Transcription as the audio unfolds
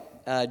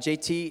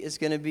JT is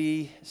going to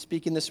be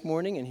speaking this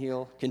morning, and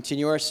he'll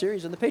continue our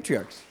series on the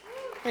patriarchs.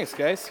 Thanks,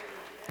 guys.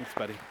 Thanks,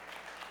 buddy.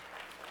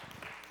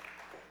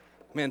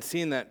 Man,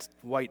 seeing that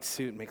white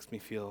suit makes me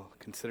feel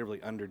considerably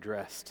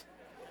underdressed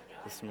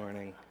this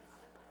morning.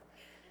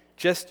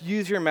 Just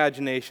use your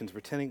imaginations,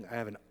 pretending I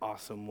have an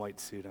awesome white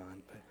suit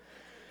on. But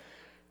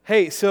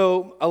hey,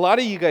 so a lot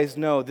of you guys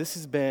know this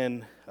has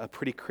been a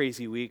pretty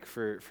crazy week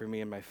for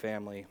me and my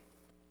family.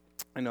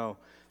 I know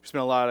there's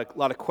been a lot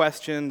of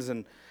questions,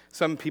 and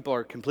some people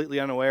are completely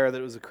unaware that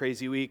it was a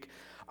crazy week.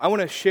 I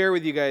want to share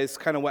with you guys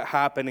kind of what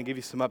happened and give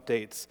you some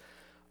updates.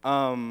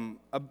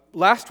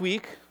 Last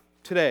week,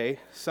 today,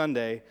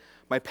 Sunday,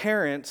 my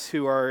parents,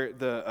 who are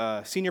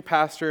the senior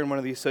pastor and one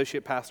of the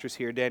associate pastors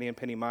here, Danny and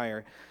Penny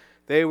Meyer,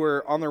 they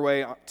were on their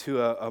way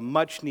to a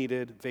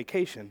much-needed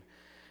vacation. And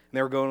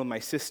they were going with my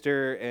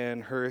sister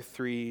and her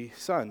 3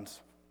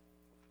 sons.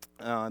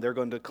 They were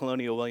going to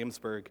Colonial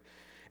Williamsburg.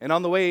 And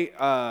on the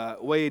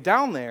way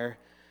down there,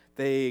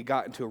 they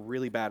got into a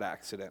really bad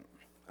accident.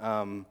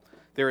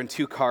 They were in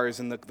 2 cars,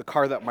 and the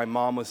car that my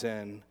mom was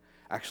in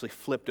actually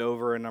flipped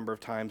over a number of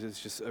times. It was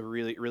just a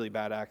really, really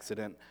bad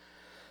accident.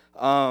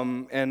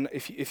 And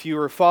if you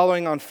were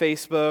following on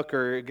Facebook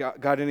or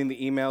got any of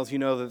the emails, you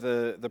know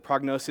that the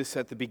prognosis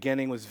at the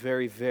beginning was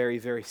very, very,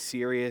 very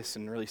serious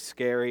and really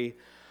scary.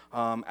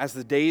 As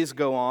the days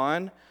go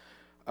on,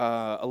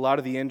 a lot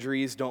of the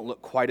injuries don't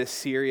look quite as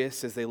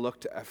serious as they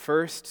looked at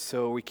first,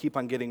 so we keep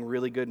on getting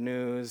really good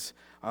news,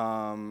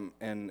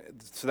 and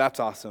so that's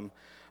awesome.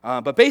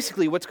 But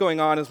basically what's going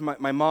on is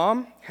my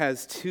mom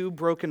has 2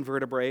 broken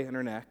vertebrae in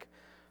her neck,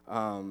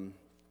 and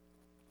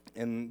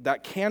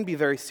that can be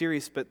very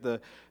serious, but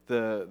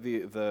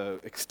the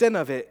extent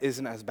of it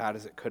isn't as bad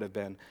as it could have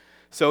been.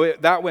 So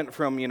that went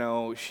from, we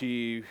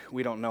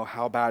don't know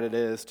how bad it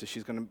is, to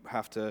she's going to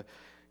have to,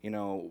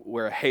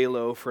 wear a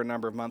halo for a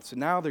number of months. And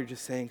now they're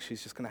just saying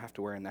she's just going to have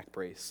to wear a neck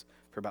brace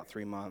for about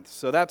 3 months.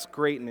 So that's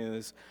great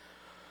news.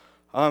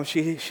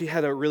 She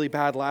had a really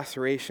bad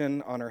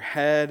laceration on her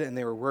head, and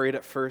they were worried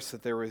at first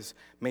that there was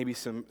maybe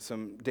some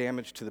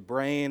damage to the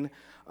brain,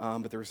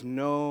 but there was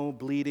no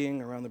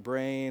bleeding around the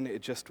brain.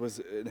 It just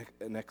was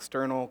an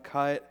external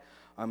cut.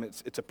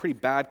 It's a pretty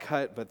bad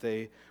cut, but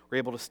they were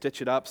able to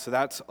stitch it up, so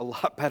that's a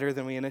lot better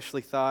than we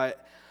initially thought.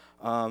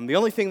 The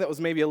only thing that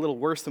was maybe a little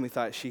worse than we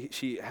thought,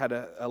 she had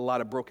a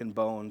lot of broken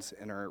bones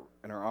in her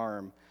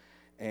arm,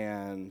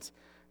 and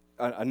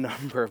a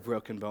number of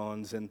broken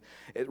bones, and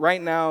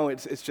right now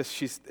it's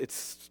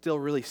still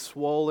really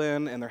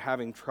swollen, and they're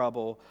having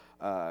trouble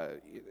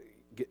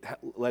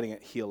letting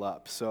it heal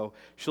up. So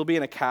she'll be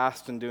in a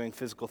cast and doing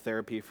physical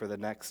therapy for the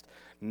next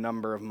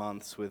number of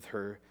months with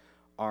her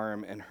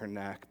arm and her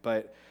neck.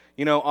 But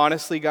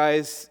honestly,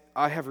 guys,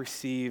 I have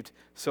received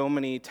so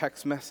many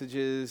text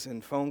messages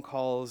and phone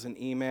calls and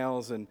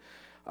emails and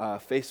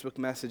Facebook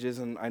messages,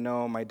 and I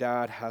know my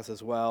dad has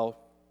as well.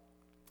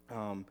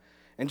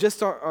 And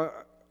just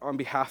on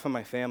behalf of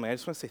my family, I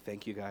just want to say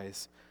thank you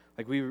guys.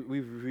 Like, we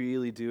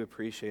really do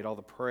appreciate all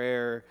the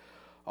prayer,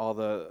 all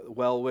the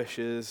well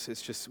wishes.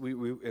 It's just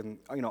and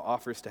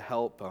offers to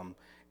help.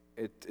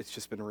 It's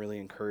just been really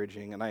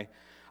encouraging. And I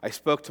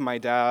spoke to my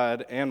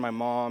dad and my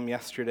mom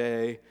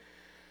yesterday,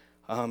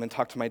 and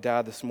talked to my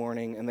dad this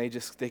morning, and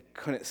they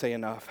couldn't say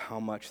enough how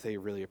much they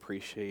really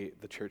appreciate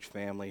the church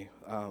family.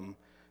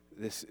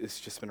 This has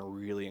just been a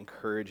really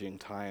encouraging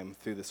time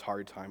through this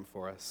hard time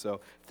for us. So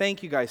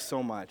thank you guys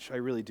so much. I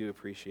really do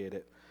appreciate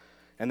it.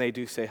 And they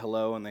do say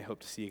hello, and they hope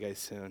to see you guys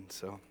soon.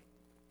 So,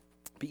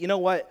 but you know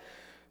what?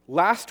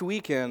 Last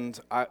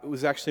weekend, it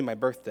was actually my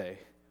birthday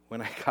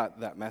when I got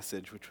that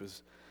message, which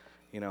was,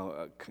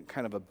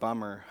 kind of a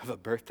bummer of a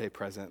birthday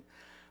present.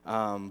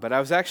 But I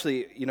was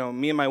actually,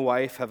 me and my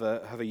wife have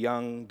a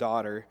young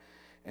daughter,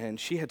 and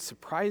she had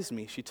surprised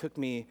me. She took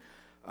me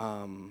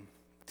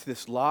to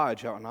this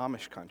lodge out in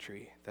Amish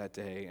country that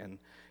day, and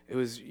it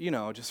was,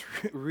 just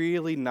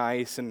really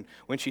nice. And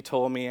when she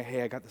told me,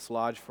 hey, I got this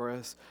lodge for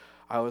us,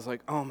 I was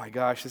like, oh my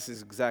gosh, this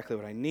is exactly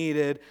what I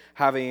needed.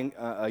 Having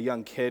a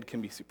young kid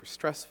can be super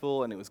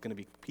stressful, and it was going to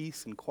be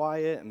peace and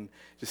quiet and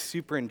just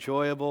super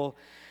enjoyable.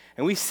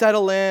 And we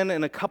settle in,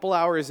 and a couple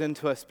hours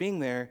into us being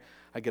there,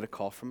 I get a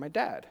call from my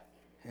dad.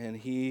 And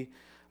he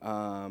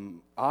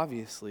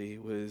obviously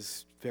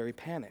was very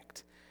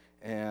panicked.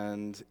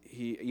 And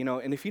he,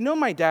 and if you know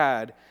my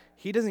dad,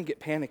 he doesn't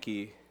get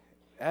panicky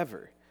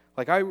ever.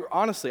 Like,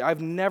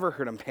 I've never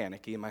heard him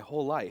panicky in my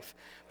whole life.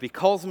 But he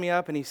calls me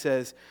up and he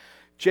says,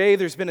 Jay,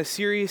 there's been a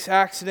serious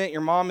accident. Your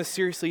mom is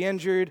seriously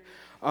injured.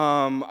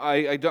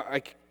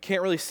 I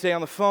can't really stay on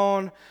the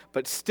phone,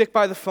 but stick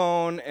by the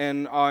phone,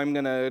 and I'm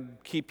going to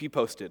keep you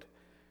posted.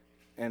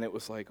 And it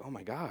was like, oh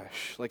my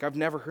gosh, like, I've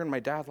never heard my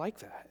dad like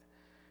that.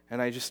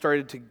 And I just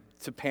started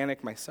to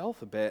panic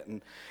myself a bit.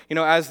 And,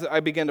 as I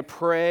began to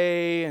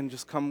pray and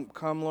just come,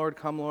 Lord,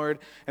 come, Lord.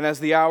 And as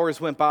the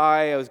hours went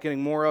by, I was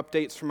getting more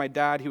updates from my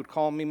dad. He would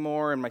call me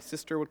more, and my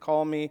sister would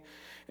call me.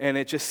 And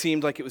it just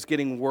seemed like it was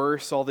getting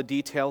worse. All the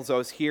details I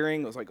was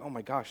hearing, I was like, oh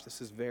my gosh,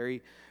 this is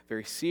very,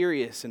 very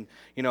serious. And,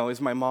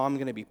 is my mom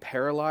going to be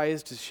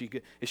paralyzed? Is she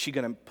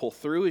going to pull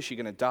through? Is she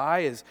going to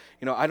die?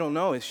 I don't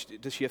know.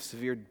 Does she have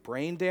severe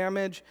brain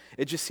damage?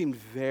 It just seemed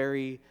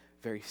very,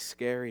 very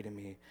scary to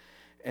me.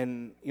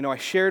 And, I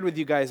shared with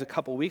you guys a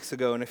couple weeks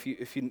ago, and if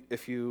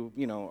you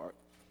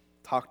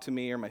talk to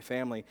me or my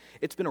family,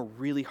 it's been a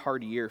really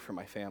hard year for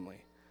my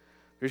family.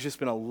 There's just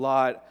been a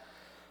lot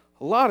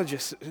of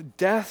just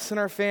deaths in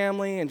our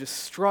family and just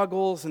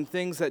struggles and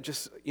things that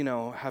just,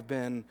 have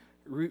been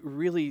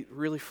really,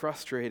 really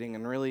frustrating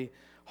and really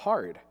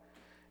hard.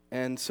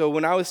 And so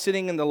when I was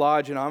sitting in the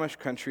lodge in Amish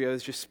country, I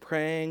was just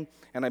praying,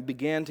 and I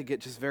began to get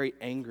just very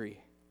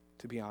angry,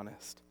 to be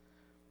honest.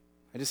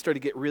 I just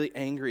started to get really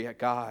angry at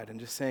God and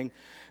just saying,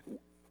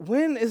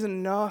 when is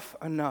enough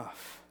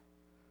enough?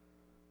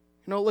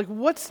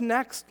 What's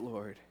next,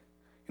 Lord?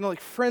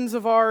 Friends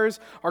of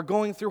ours are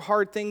going through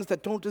hard things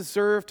that don't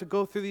deserve to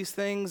go through these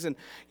things. And,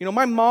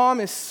 my mom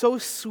is so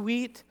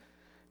sweet.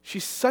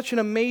 She's such an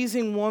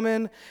amazing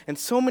woman, and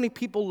so many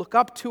people look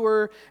up to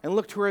her and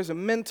look to her as a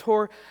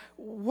mentor.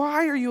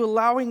 Why are you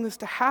allowing this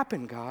to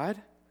happen,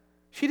 God?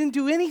 She didn't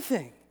do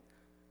anything.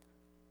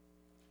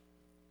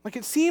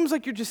 It seems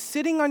like you're just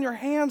sitting on your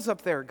hands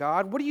up there,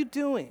 God. What are you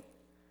doing?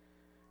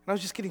 And I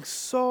was just getting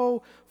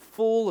so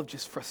full of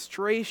just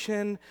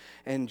frustration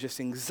and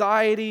just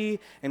anxiety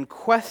and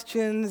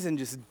questions and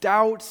just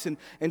doubts and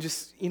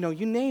just, you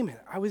name it.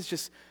 I was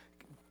just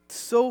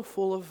so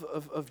full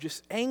of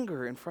just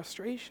anger and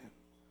frustration.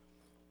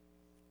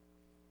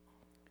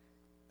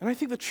 And I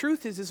think the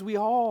truth is we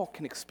all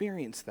can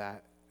experience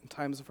that in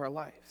times of our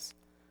lives.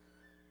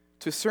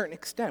 To a certain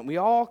extent. We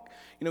all,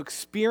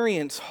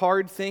 experience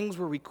hard things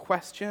where we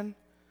question,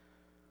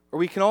 or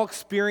we can all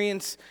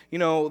experience,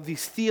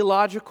 these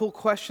theological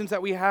questions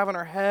that we have in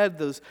our head,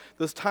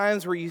 those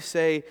times where you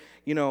say,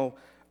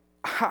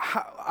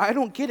 I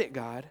don't get it,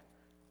 God.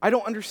 I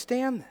don't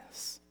understand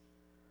this.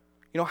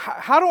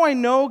 How do I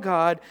know,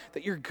 God,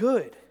 that you're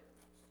good?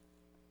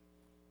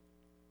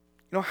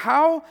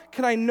 How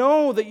can I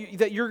know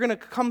that you're going to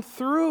come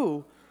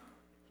through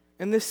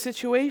in this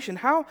situation?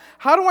 How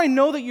do I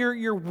know that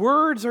your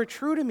words are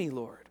true to me,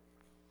 Lord?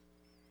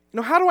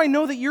 How do I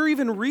know that you're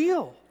even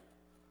real?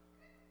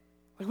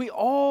 We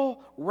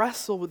all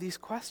wrestle with these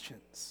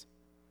questions.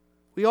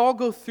 We all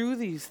go through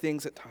these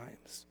things at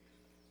times.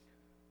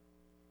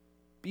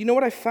 But you know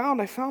what I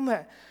found? I found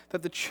that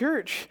the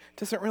church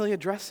doesn't really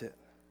address it.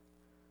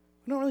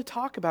 We don't really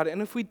talk about it.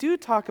 And if we do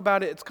talk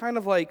about it, it's kind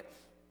of like,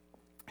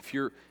 if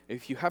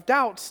you have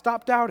doubts,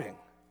 stop doubting.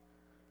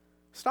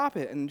 Stop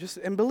it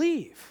and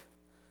believe.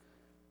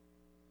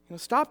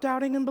 Stop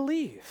doubting and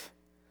believe.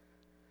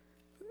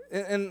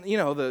 And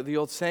the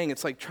old saying,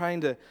 it's like trying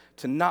to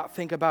not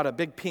think about a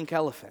big pink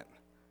elephant.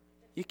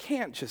 You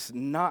can't just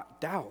not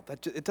doubt.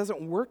 It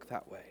doesn't work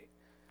that way.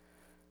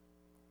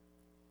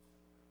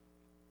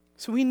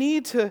 So we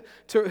need to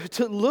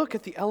look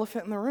at the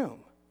elephant in the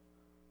room.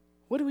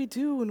 What do we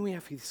do when we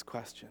have these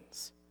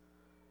questions?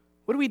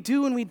 What do we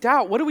do when we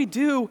doubt? What do we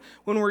do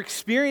when we're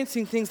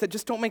experiencing things that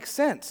just don't make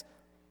sense?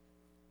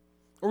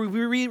 Or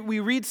we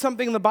read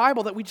something in the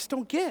Bible that we just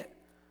don't get.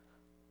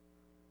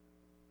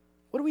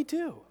 What do we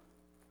do?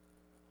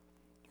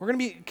 We're going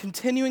to be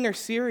continuing our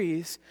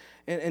series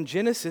in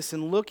Genesis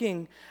and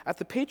looking at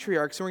the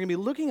patriarchs, and we're going to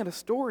be looking at a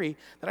story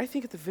that I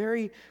think at the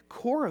very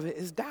core of it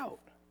is doubt,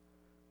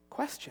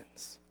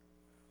 questions.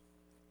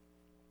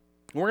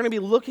 And we're going to be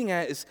looking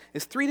at is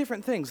three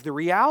different things. The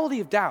reality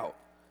of doubt,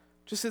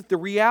 just the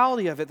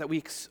reality of it, that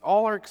we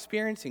all are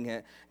experiencing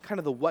it, kind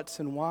of the what's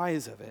and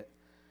whys of it.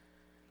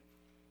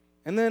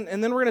 And then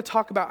we're going to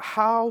talk about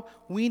how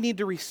we need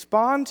to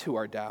respond to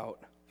our doubt.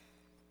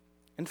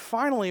 And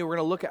finally, we're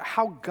going to look at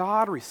how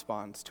God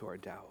responds to our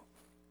doubt.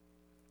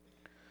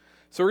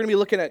 So we're going to be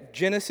looking at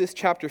Genesis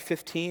chapter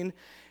 15.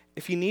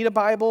 If you need a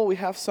Bible, we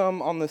have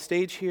some on the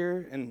stage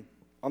here and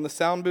on the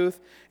sound booth.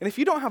 And if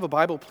you don't have a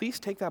Bible, please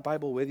take that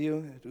Bible with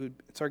you.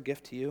 It's our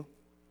gift to you.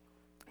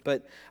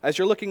 But as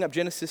you're looking up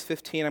Genesis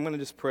 15, I'm going to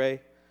just pray.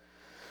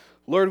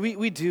 Lord,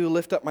 we do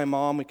lift up my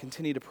mom. We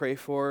continue to pray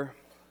for her.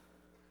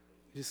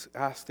 We just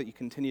ask that you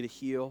continue to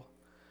heal.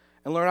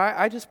 And Lord,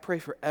 I just pray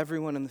for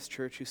everyone in this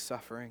church who's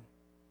suffering.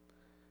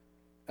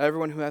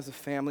 Everyone who has a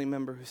family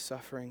member who's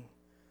suffering.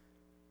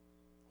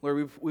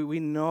 Lord, we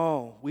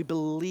know, we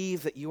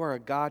believe that you are a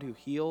God who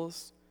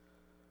heals.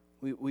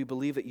 We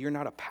believe that you're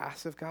not a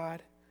passive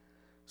God.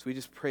 So we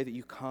just pray that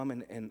you come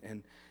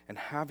and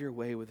have your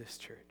way with this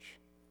church.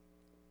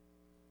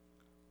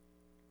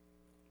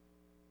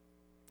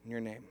 In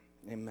your name,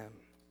 amen.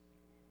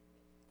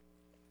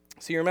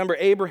 So you remember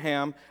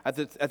Abraham, at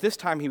this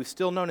time he was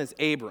still known as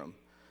Abram.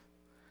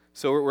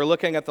 So we're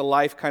looking at the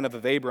life kind of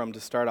Abram to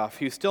start off.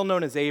 He was still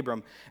known as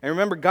Abram. And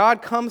remember,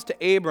 God comes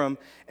to Abram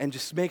and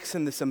just makes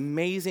him this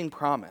amazing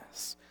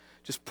promise.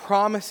 just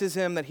promises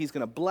him that he's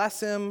going to bless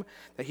him,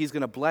 that he's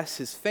going to bless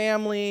his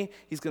family,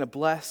 he's going to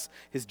bless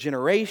his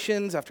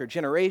generations after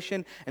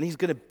generation, and he's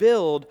going to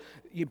build,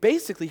 he's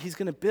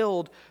going to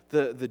build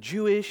the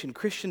Jewish and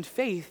Christian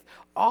faith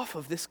off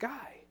of this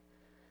guy.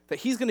 That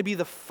he's going to be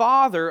the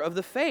father of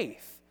the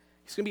faith.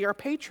 He's going to be our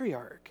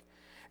patriarch.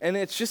 And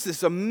it's just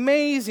this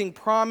amazing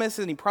promise,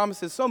 and he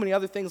promises so many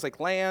other things like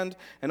land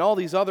and all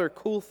these other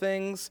cool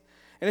things.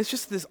 And it's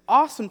just this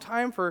awesome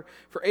time for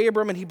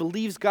Abram, and he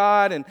believes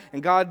God,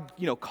 and God,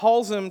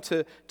 calls him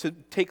to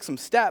take some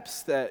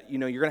steps that,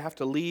 you're going to have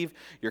to leave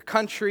your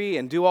country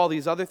and do all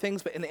these other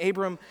things. And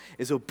Abram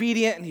is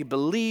obedient, and he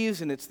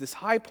believes, and it's this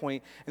high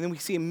point. And then we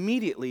see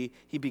immediately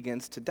he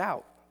begins to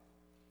doubt.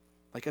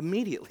 Like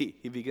immediately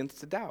he begins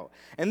to doubt.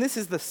 And this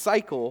is the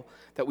cycle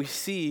that we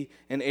see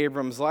in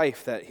Abram's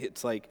life, that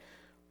it's like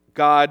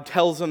God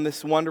tells him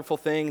this wonderful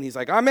thing, and he's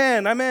like, I'm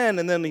in.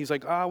 And then he's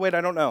like, wait, I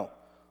don't know.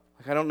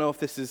 I don't know if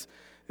this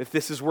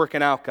is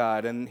working out,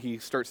 God. And he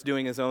starts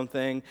doing his own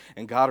thing,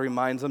 and God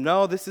reminds him,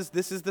 no, this is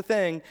the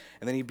thing.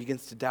 And then he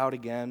begins to doubt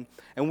again.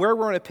 And where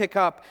we're going to pick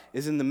up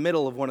is in the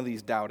middle of one of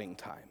these doubting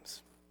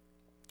times.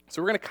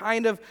 So we're going to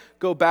kind of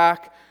go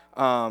back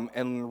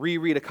and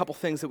reread a couple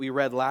things that we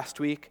read last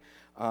week.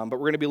 But we're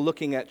going to be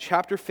looking at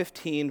chapter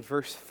 15,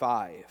 verse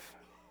 5.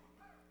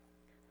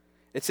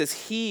 It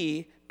says,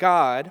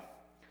 God,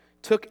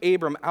 took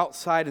Abram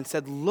outside and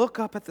said, look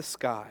up at the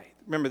sky.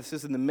 Remember, this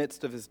is in the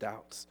midst of his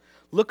doubts.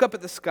 Look up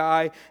at the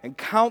sky and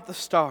count the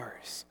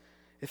stars,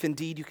 if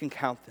indeed you can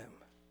count them.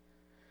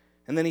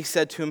 And then he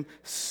said to him,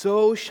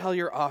 so shall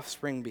your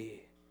offspring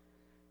be.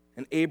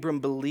 And Abram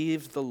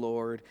believed the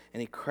Lord,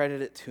 and he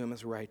credited it to him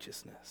as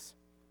righteousness.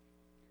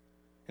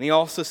 And he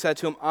also said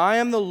to him, I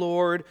am the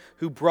Lord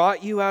who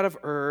brought you out of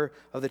Ur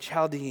of the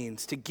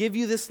Chaldeans to give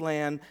you this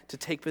land to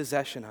take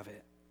possession of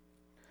it.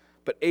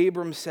 But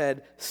Abram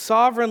said,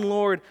 Sovereign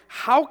Lord,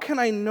 how can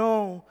I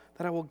know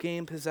that I will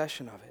gain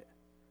possession of it?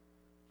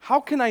 How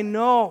can I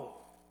know?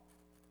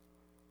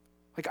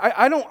 Like,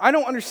 I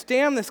don't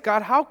understand this,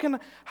 God. How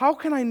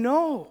can I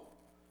know?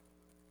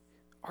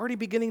 Already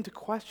beginning to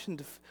question,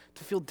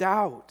 to feel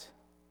doubt.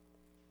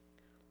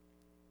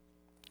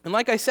 And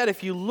like I said,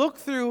 if you look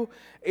through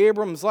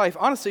Abram's life,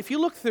 honestly, if you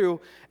look through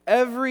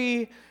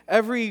every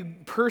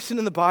person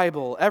in the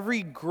Bible,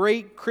 every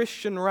great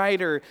Christian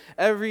writer,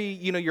 every,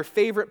 your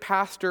favorite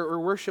pastor or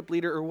worship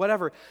leader or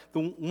whatever,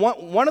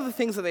 one of the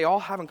things that they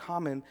all have in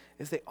common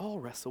is they all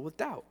wrestle with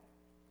doubt.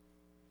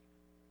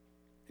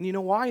 And you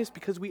know why? It's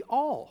because we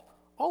all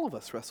of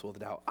us wrestle with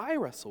doubt. I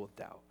wrestle with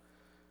doubt.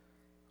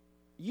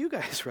 You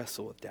guys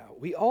wrestle with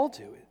doubt. We all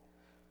do it.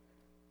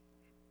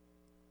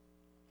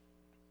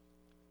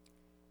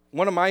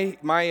 One of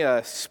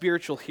my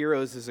spiritual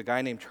heroes is a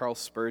guy named Charles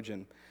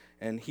Spurgeon,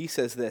 and he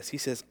says this. He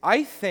says,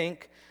 I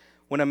think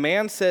when a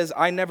man says,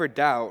 I never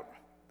doubt,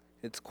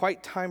 it's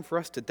quite time for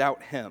us to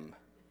doubt him.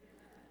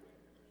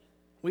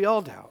 We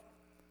all doubt.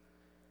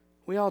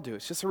 We all do.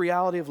 It's just a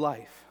reality of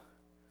life.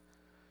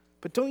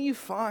 But don't you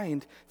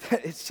find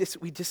that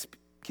we just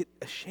get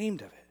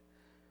ashamed of it?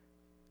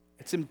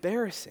 It's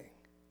embarrassing.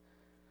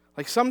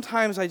 Like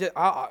sometimes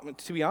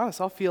to be honest,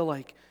 I'll feel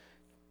like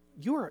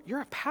you're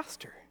a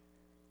pastor.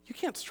 You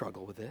can't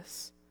struggle with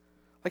this.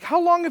 Like, how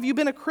long have you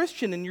been a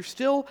Christian and you're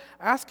still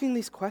asking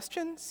these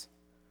questions?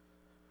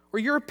 Or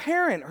you're a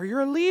parent, or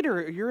you're a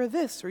leader, or you're a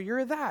this, or you're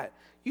a that.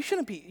 You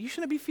shouldn't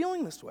be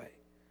feeling this way.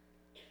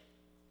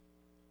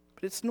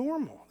 But it's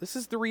normal. This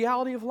is the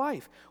reality of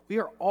life. We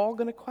are all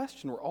going to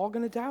question. We're all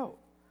going to doubt.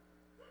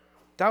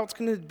 Doubt's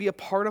going to be a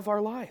part of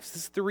our lives.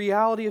 This is the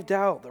reality of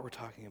doubt that we're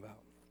talking about.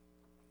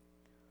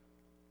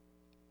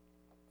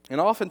 And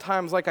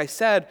oftentimes, like I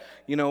said,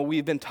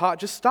 we've been taught,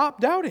 just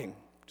stop doubting.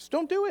 Just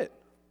don't do it.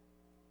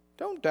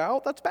 Don't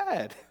doubt. That's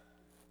bad.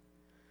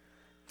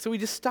 So we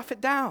just stuff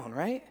it down,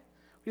 right?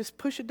 We just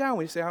push it down.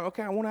 We just say,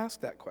 okay, I won't ask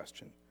that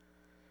question.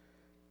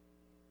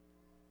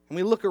 And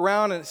we look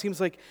around and it seems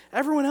like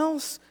everyone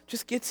else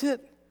just gets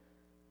it.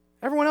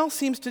 Everyone else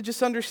seems to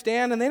just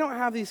understand and they don't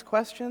have these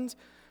questions.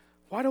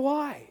 Why do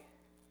I?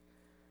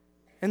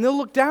 And they'll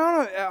look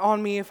down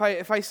on me if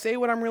I say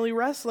what I'm really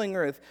wrestling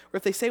with, or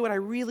if they say what I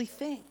really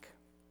think.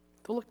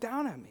 They'll look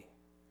down at me.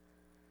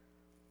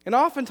 And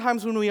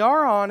oftentimes when we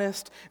are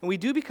honest and we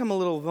do become a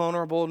little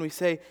vulnerable and we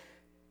say,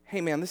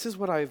 hey man, this is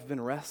what I've been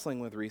wrestling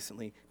with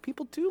recently,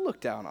 people do look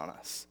down on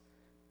us.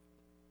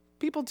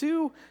 People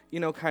do,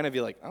 kind of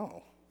be like,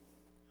 oh.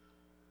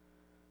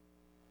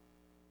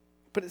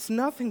 But it's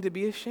nothing to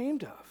be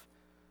ashamed of.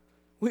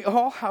 We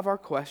all have our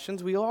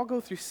questions. We all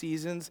go through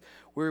seasons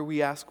where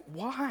we ask,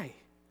 why?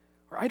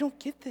 Or I don't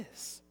get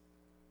this.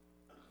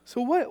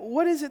 So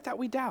what is it that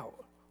we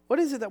doubt? What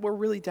is it that we're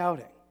really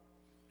doubting?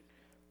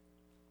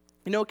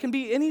 It can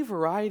be any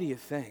variety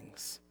of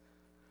things.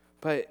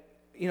 But,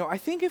 I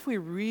think if we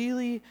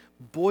really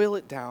boil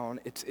it down,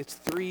 it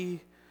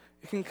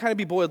can kind of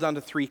be boiled down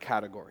to three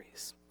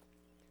categories.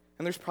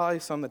 And there's probably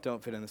some that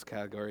don't fit in this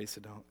category, so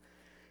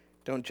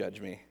don't judge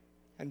me.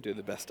 I'm doing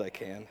the best I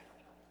can.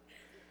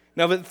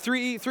 No, but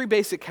three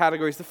basic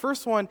categories. The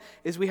first one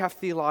is we have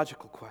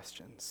theological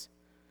questions.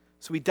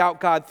 So we doubt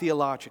God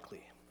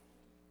theologically.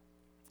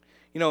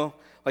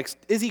 Like,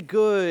 is he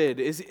good?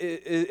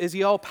 Is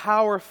he all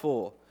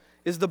powerful?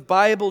 Is the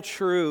Bible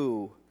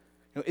true?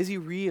 Is he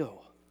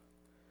real?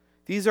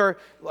 These are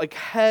like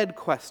head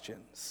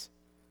questions.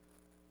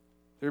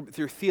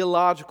 They're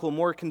theological,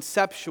 more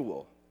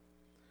conceptual.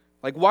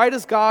 Like, why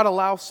does God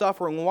allow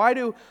suffering? Why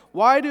do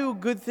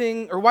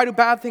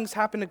bad things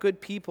happen to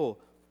good people?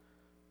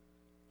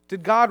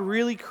 Did God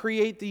really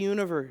create the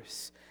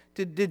universe?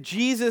 Did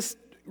Jesus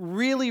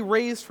really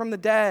raise from the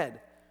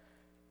dead?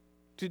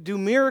 Do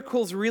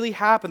miracles really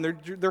happen?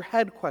 They're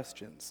head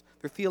questions.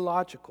 They're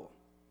theological.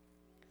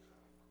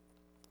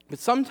 But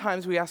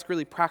sometimes we ask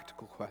really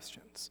practical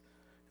questions,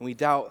 and we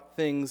doubt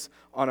things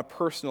on a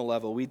personal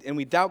level, and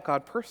we doubt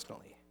God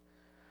personally.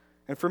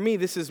 And for me,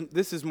 this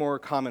is more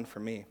common for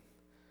me.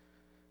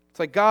 It's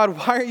like, God,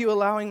 why are you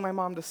allowing my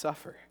mom to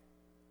suffer?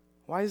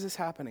 Why is this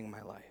happening in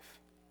my life?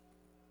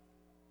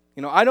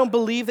 I don't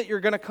believe that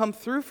you're going to come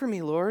through for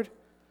me, Lord.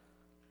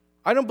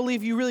 I don't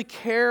believe you really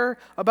care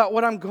about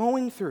what I'm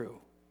going through.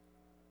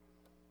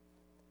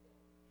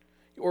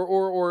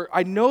 Or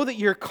I know that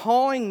you're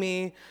calling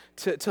me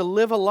to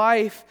live a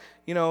life,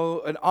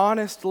 an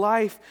honest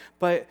life,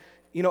 but,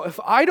 if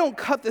I don't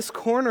cut this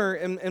corner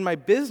in my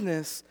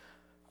business,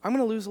 I'm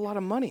going to lose a lot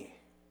of money.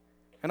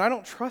 And I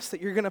don't trust that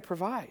you're going to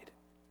provide.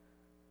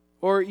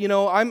 Or,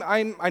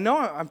 I know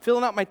I'm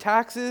filling out my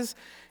taxes,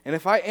 and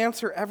if I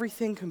answer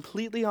everything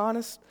completely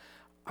honest,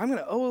 I'm going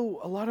to owe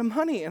a lot of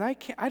money, and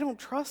I don't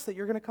trust that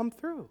you're going to come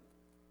through.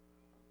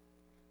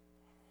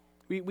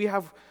 We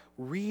have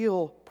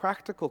real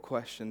practical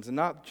questions, and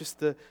not just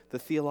the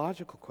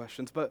theological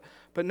questions, but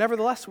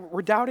nevertheless,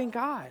 we're doubting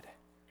God.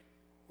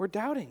 We're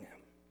doubting Him.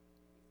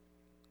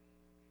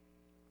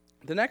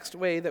 The next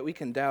way that we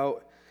can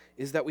doubt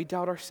is that we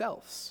doubt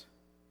ourselves.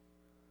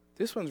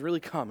 This one's really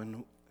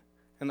common,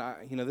 and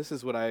this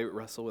is what I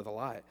wrestle with a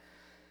lot.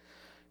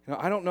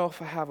 I don't know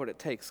if I have what it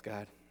takes,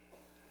 God.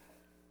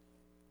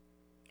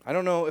 I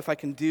don't know if I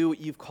can do what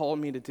you've called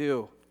me to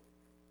do.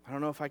 I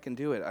don't know if I can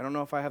do it. I don't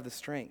know if I have the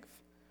strength.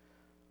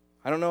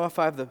 I don't know if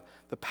I have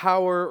the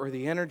power or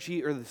the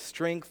energy or the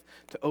strength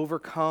to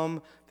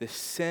overcome this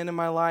sin in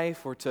my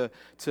life, or to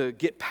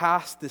get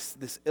past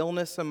this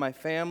illness in my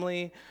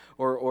family,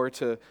 or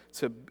to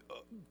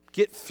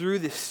get through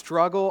this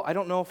struggle. I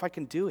don't know if I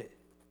can do it.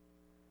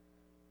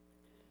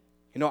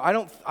 I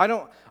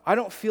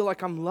don't feel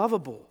like I'm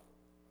lovable.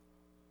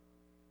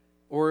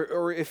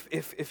 Or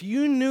if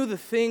you knew the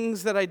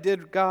things that I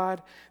did,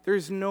 God,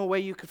 there's no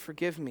way you could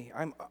forgive me.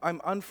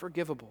 I'm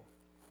unforgivable.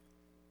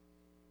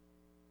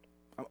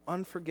 I'm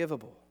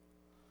unforgivable.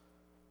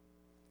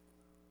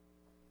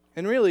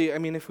 And really,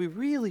 if we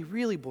really,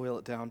 really boil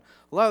it down,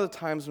 a lot of the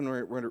times when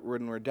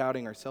we're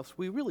doubting ourselves,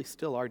 we really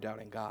still are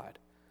doubting God.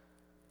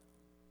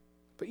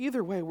 But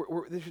either way,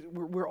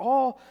 we're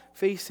all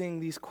facing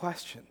these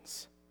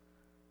questions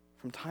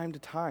from time to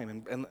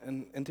time.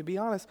 And to be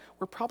honest,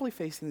 we're probably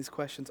facing these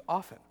questions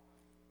often,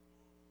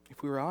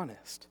 if we were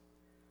honest.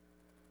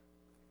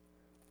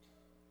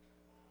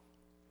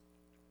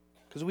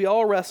 Because we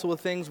all wrestle with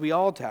things, we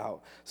all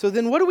doubt. So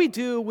then what do we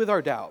do with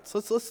our doubts?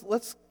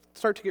 Let's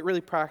start to get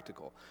really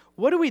practical.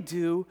 What do we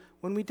do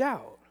when we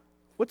doubt?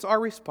 What's our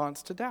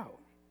response to doubt?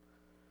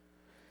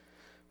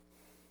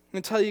 I'm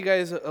going to tell you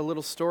guys a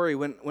little story.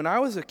 When I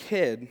was a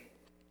kid,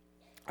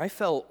 I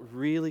felt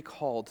really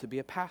called to be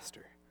a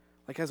pastor.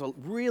 Like, as a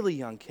really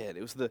young kid.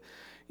 It was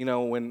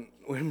when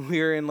we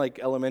were in like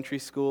elementary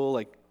school,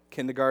 like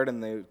kindergarten,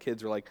 the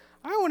kids were like,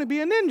 I want to be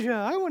a ninja,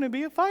 I want to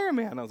be a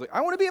fireman. I was like,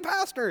 I want to be a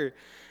pastor.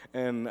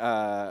 And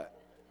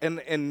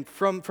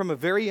from a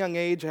very young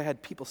age, I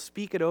had people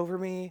speak it over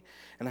me,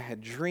 and I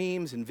had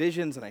dreams and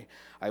visions, and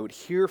I would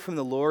hear from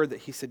the Lord that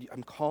He said,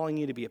 I'm calling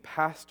you to be a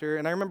pastor.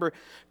 And I remember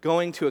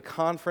going to a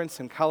conference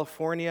in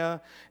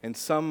California, and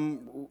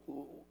some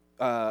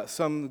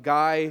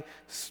guy,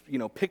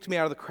 picked me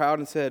out of the crowd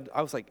and said,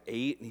 I was like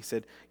 8, and he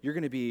said, you're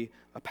going to be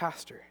a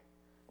pastor.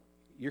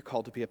 You're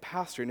called to be a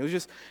pastor. And it was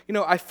just,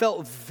 I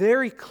felt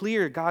very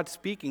clear God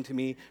speaking to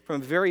me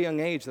from a very young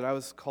age that I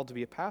was called to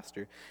be a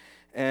pastor.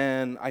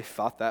 And I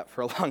thought that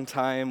for a long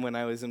time when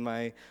I was in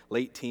my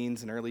late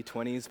teens and early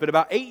 20s. But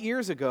about 8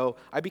 years ago,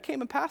 I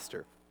became a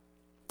pastor.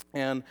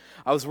 And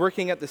I was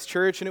working at this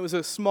church, and it was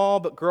a small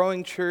but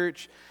growing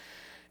church.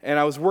 And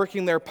I was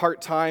working there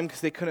part-time because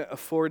they couldn't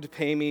afford to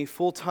pay me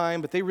full-time,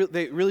 but they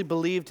really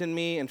believed in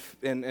me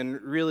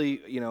and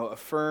really,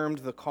 affirmed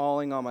the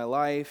calling on my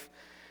life.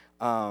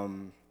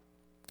 And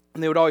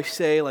they would always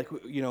say, like,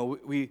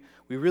 we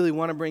really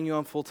want to bring you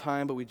on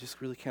full-time, but we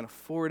just really can't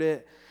afford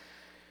it.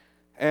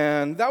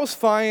 And that was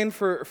fine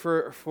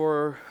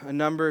for a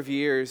number of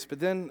years, but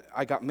then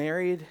I got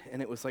married,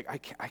 and it was like,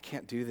 I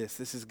can't do this.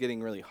 This is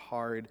getting really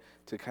hard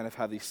to kind of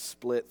have these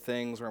split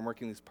things where I'm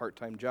working these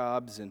part-time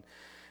jobs. And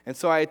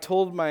so I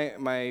told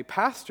my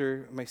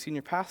pastor, my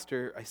senior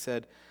pastor, I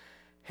said,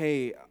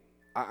 hey,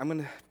 I'm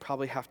going to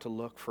probably have to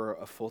look for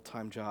a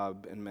full-time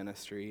job in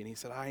ministry. And he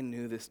said, I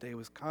knew this day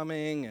was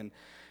coming,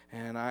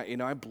 and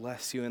I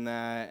bless you in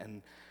that,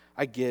 and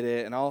I get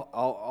it, and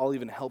I'll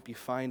even help you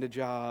find a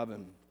job.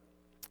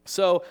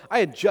 So I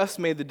had just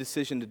made the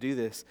decision to do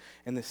this,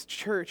 and this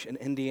church in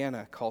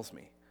Indiana calls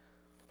me.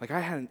 Like I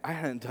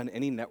hadn't done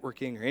any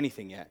networking or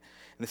anything yet.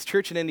 And this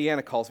church in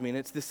Indiana calls me, and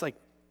it's this like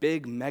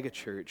big mega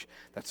church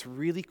that's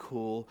really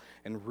cool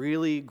and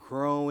really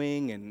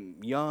growing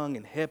and young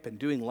and hip and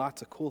doing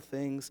lots of cool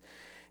things.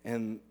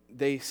 And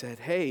they said,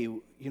 hey,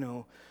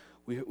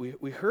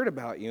 we heard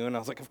about you. And I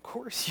was like, of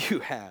course you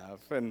have.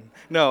 And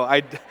no,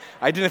 I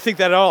didn't think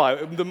that at all.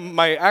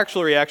 My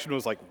actual reaction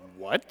was like,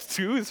 what?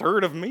 Who's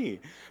heard of me?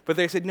 But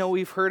they said, no,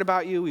 we've heard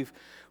about you.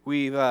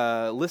 We've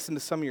listened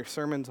to some of your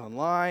sermons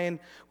online.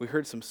 We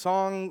heard some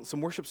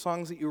worship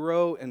songs that you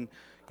wrote. And,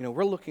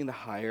 we're looking to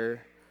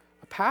hire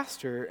a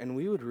pastor, and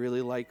we would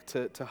really like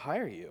to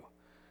hire you.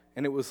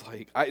 And it was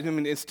like,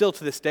 it's still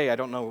to this day, I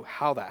don't know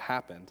how that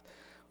happened.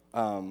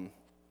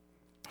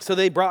 So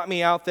they brought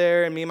me out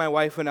there, and me and my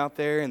wife went out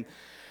there, and,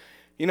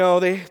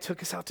 they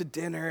took us out to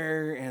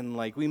dinner, and,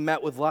 we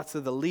met with lots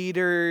of the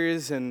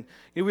leaders, and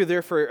we were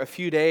there for a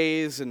few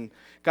days, and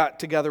got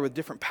together with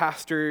different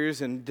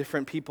pastors and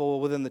different people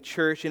within the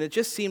church, and it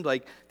just seemed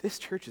like this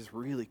church is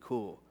really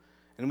cool.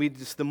 And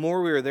the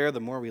more we were there, the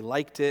more we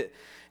liked it.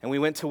 And we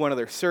went to one of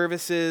their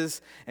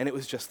services, and it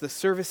was just, the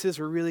services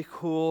were really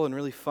cool and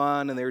really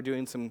fun, and they were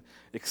doing some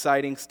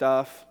exciting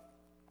stuff.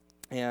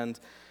 And,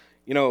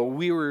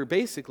 we were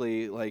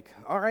basically like,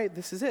 all right,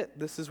 this is it.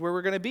 This is where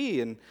we're going to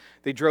be. And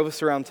they drove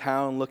us around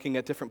town looking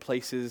at different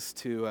places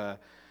that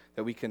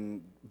we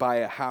can buy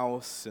a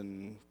house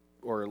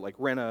or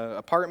rent an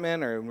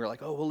apartment, or we were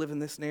like, oh, we'll live in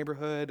this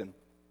neighborhood. And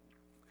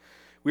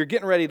we were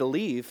getting ready to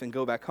leave and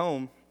go back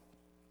home.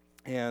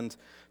 And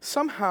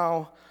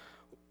somehow,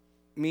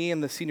 me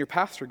and the senior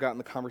pastor got in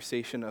the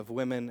conversation of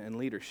women and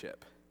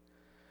leadership.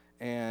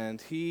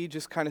 And he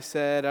just kind of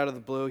said out of the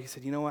blue, he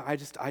said, you know what,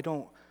 I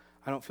don't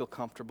feel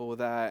comfortable with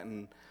that,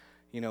 and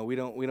we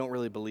don't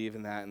really believe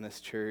in that in this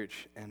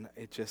church. And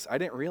I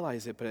didn't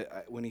realize it,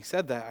 but when he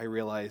said that, I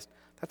realized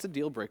that's a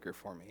deal breaker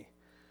for me.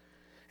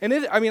 And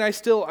I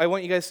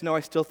want you guys to know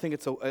I still think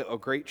it's a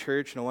great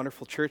church and a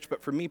wonderful church,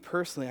 but for me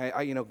personally,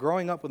 I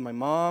growing up with my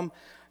mom,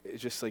 it's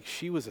just like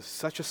she was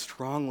such a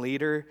strong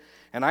leader,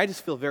 and I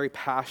just feel very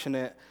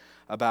passionate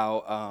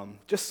about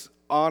just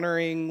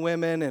honoring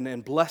women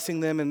and blessing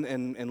them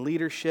in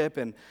leadership,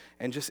 and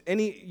just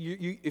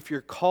if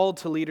you're called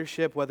to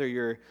leadership, whether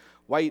you're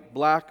white,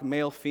 black,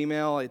 male,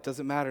 female, it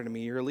doesn't matter to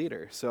me. You're a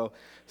leader. So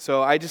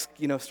I just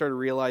started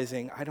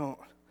realizing I don't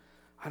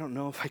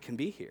know if I can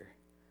be here.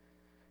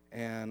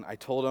 And I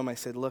told him, I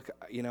said, look,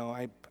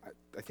 I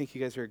think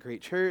you guys are a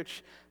great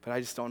church, but I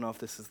just don't know if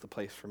this is the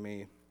place for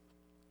me.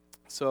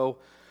 So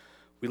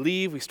we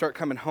leave, we start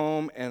coming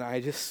home, and I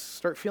just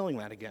start feeling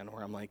that again,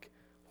 where I'm like,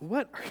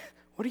 what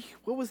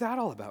was that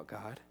all about,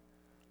 God?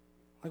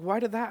 Why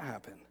did that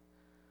happen?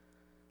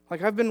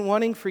 I've been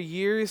wanting for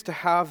years to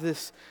have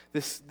this.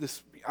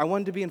 I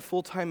wanted to be in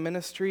full-time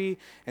ministry,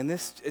 and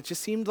it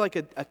just seemed like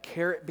a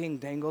carrot being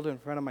dangled in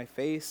front of my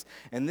face,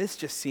 and this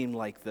just seemed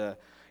like I'm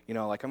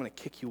going to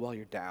kick you while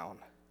you're down.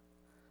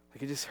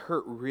 It just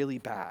hurt really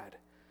bad.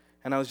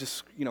 And I was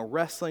just,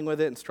 wrestling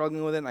with it and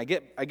struggling with it. And I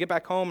get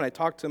back home, and I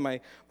talk to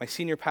my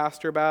senior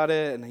pastor about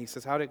it, and he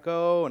says, how'd it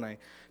go? And I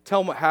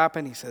tell him what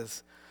happened. He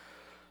says,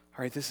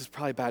 all right, this is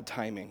probably bad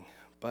timing,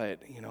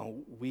 but,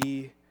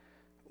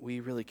 we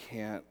really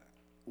can't.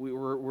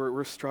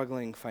 We're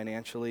struggling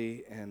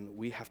financially, and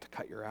we have to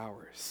cut your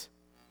hours.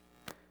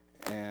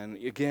 And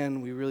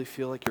again, we really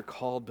feel like you're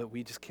called, but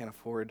we just can't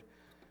afford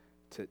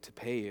to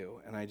pay you.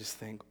 And I just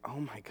think, oh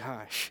my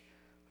gosh,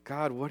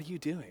 God, what are you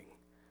doing?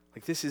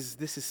 This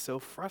is so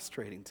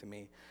frustrating to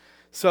me.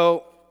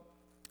 So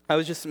I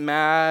was just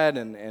mad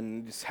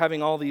and just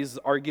having all these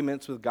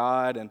arguments with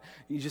God, and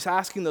just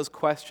asking those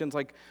questions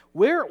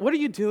what are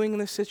you doing in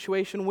this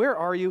situation? Where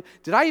are you?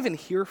 Did I even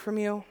hear from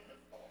you?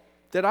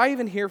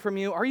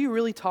 Are you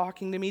really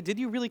talking to me? Did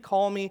you really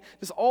call me?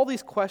 Just all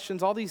these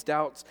questions, all these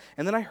doubts.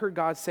 And then I heard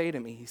God say to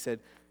me, he said,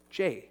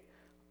 Jay,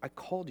 I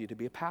called you to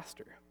be a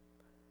pastor.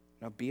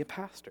 Now be a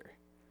pastor.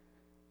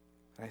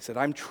 And I said,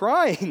 I'm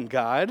trying,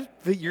 God,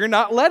 but you're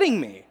not letting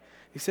me.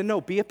 He said,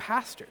 no, be a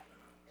pastor.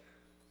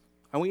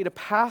 I want you to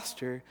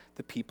pastor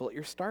the people at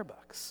your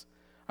Starbucks.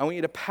 I want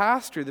you to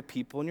pastor the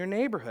people in your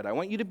neighborhood. I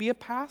want you to be a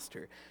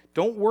pastor.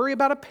 Don't worry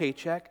about a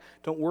paycheck.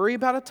 Don't worry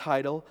about a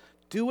title.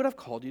 Do what I've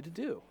called you to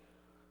do.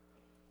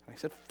 And I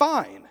said,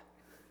 fine.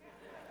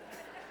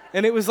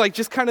 And it was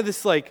just kind of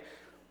this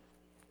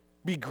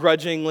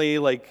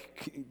begrudgingly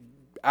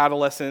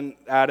adolescent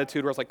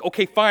attitude where I was like,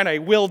 okay, fine, I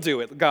will do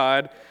it,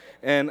 God.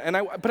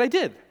 But I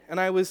did. And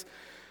I was,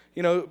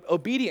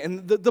 obedient.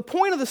 And the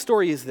point of the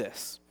story is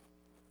this.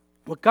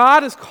 What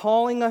God is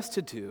calling us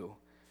to do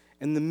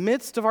in the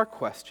midst of our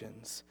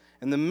questions,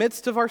 in the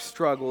midst of our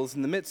struggles,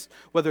 in the midst,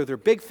 whether they're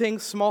big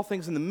things, small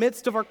things, in the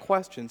midst of our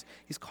questions,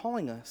 he's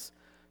calling us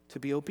to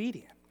be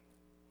obedient.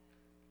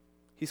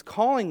 He's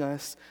calling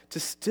us to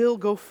still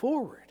go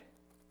forward.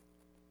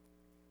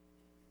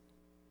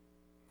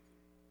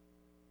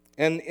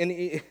 And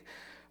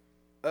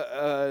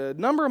a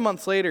number of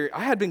months later,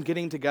 I had been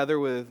getting together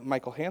with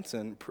Michael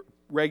Hansen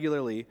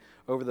regularly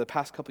over the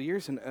past couple of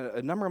years, and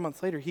a number of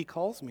months later, he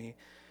calls me,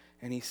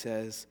 and he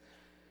says,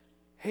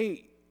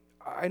 hey,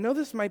 I know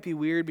this might be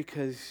weird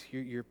because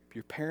your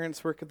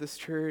parents work at this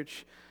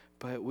church,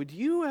 but would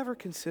you ever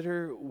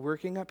consider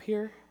working up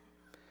here?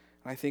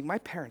 And I think, my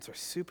parents are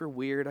super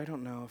weird. I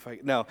don't know if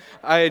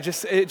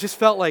it just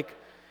felt like,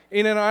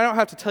 I don't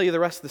have to tell you the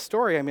rest of the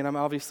story. I mean, I'm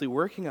obviously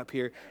working up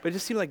here, but it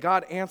just seemed like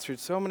God answered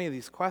so many of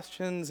these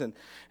questions, and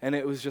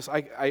it was just,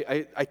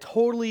 I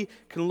totally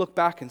can look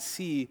back and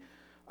see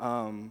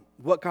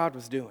what God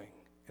was doing,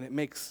 and it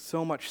makes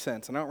so much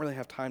sense, and I don't really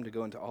have time to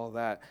go into all of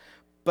that.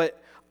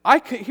 But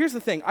here's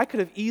the thing, I could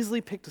have easily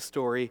picked a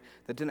story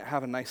that didn't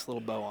have a nice little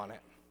bow on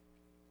it,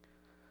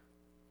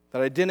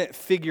 that I didn't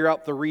figure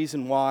out the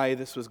reason why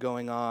this was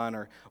going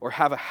on, or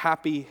have a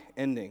happy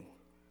ending.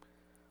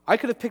 I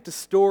could have picked a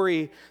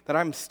story that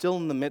I'm still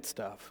in the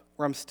midst of,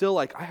 where I'm still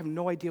like, I have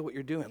no idea what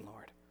you're doing,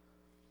 Lord.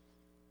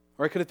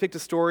 Or I could have picked a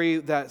story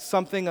that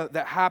something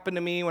that happened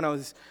to me when I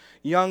was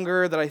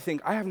younger that I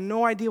think, I have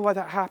no idea why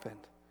that happened.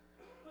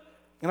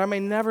 And I may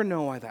never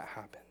know why that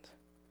happened.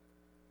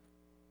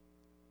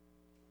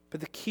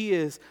 But the key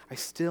is, I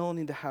still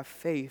need to have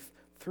faith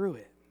through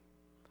it.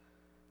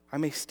 I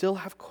may still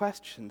have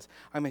questions.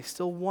 I may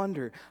still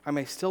wonder. I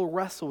may still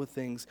wrestle with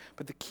things.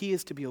 But the key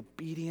is to be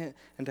obedient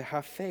and to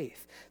have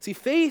faith. See,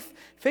 faith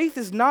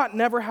is not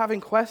never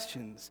having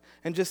questions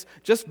and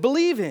just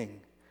believing.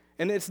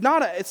 And it's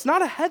not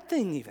a head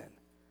thing even.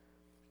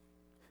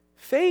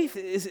 Faith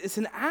is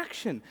an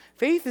action.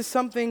 Faith is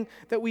something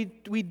that we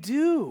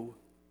do.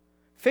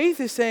 Faith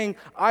is saying,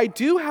 I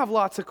do have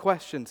lots of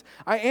questions.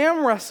 I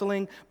am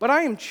wrestling, but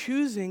I am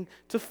choosing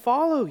to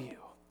follow you.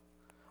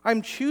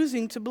 I'm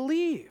choosing to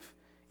believe,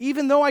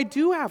 even though I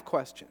do have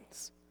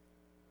questions.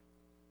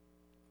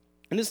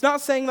 And it's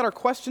not saying that our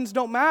questions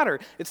don't matter.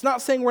 It's not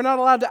saying we're not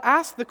allowed to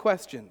ask the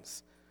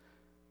questions.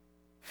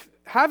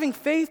 Having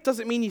faith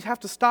doesn't mean you have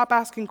to stop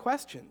asking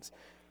questions.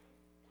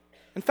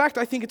 In fact,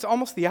 I think it's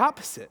almost the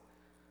opposite.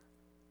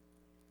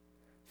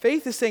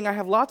 Faith is saying, I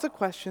have lots of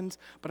questions,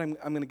 but I'm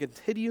going to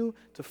continue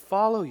to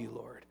follow you,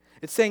 Lord.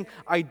 It's saying,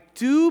 I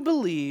do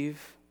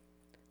believe,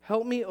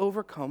 help me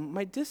overcome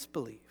my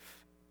disbelief.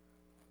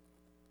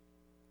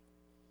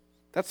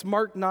 That's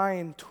Mark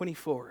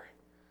 9:24.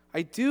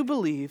 I do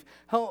believe,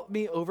 help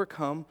me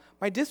overcome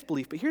my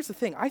disbelief. But here's the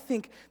thing, I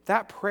think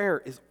that prayer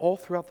is all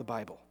throughout the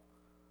Bible.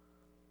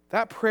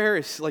 That prayer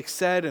is like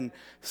said in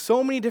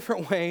so many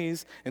different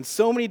ways, in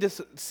so many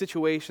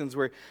situations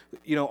where,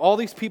 all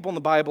these people in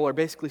the Bible are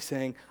basically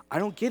saying, I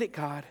don't get it,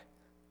 God.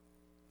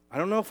 I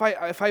don't know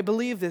if I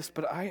believe this,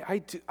 but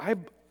I do.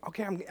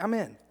 I'm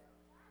in.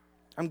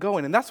 I'm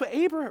going. And that's what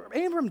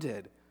Abram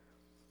did.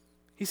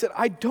 He said,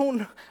 I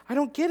don't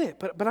get it,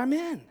 but I'm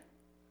in.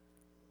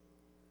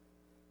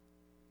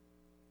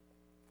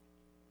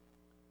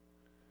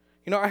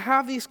 I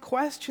have these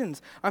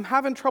questions. I'm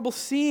having trouble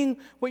seeing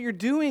what you're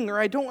doing, or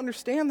I don't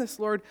understand this,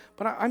 Lord,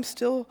 but I'm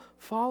still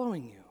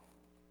following you.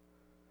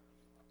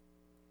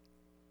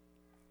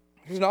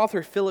 There's an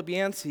author, Philip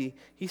Yancey.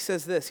 He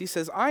says this. He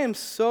says, I am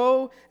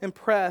so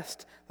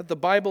impressed that the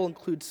Bible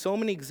includes so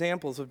many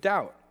examples of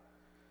doubt.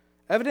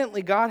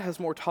 Evidently, God has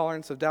more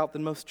tolerance of doubt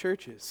than most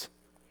churches.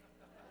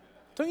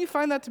 Don't you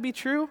find that to be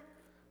true?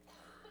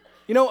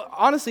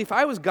 Honestly, if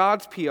I was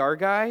God's PR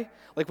guy,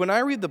 like when I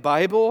read the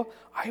Bible,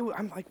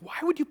 I'm like, why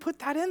would you put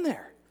that in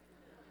there?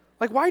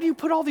 Like, why do you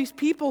put all these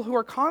people who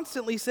are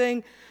constantly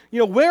saying,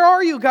 where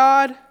are you,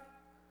 God?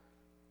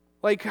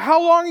 Like,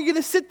 how long are you going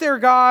to sit there,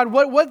 God?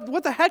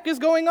 What the heck is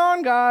going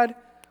on, God?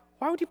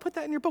 Why would you put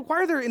that in your book?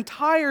 Why are there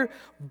entire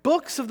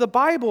books of the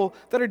Bible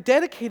that are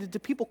dedicated to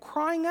people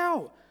crying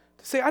out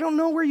to say, I don't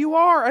know where you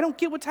are. I don't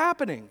get what's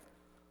happening.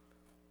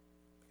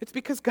 It's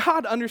because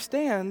God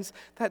understands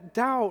that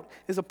doubt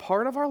is a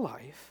part of our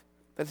life,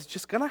 that it's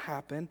just going to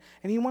happen,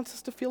 and He wants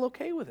us to feel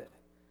okay with it.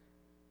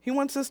 He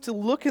wants us to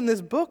look in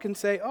this book and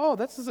say, oh,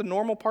 this is a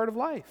normal part of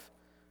life.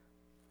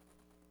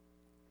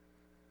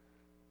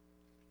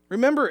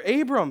 Remember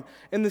Abram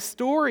in the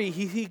story,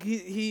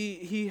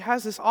 he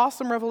has this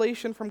awesome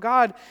revelation from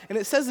God, and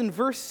it says in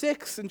verse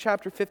 6 in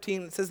chapter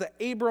 15, it says that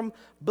Abram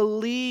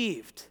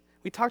believed.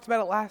 We talked about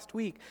it last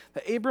week,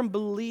 that Abram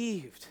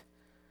believed.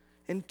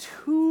 And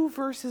 2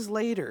 verses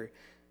later,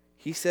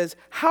 he says,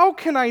 how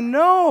can I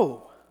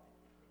know?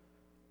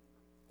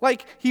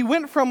 Like, he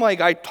went from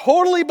I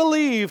totally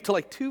believe to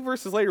 2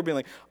 verses later being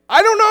like,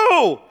 I don't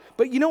know.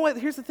 But you know what?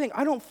 Here's the thing.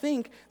 I don't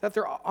think that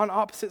they're on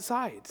opposite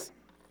sides.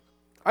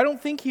 I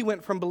don't think he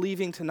went from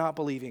believing to not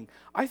believing.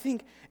 I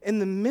think in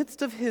the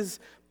midst of his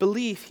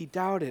belief, he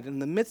doubted. In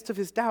the midst of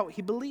his doubt,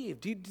 he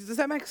believed. Does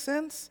that make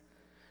sense?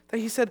 That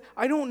he said,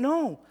 I don't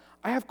know.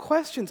 I have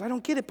questions. I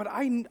don't get it, but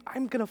I'm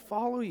going to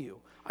follow you.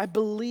 I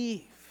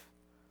believe.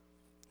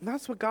 And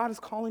that's what God is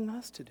calling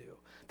us to do.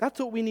 That's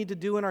what we need to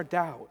do in our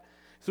doubt.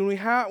 So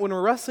when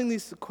we're wrestling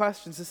these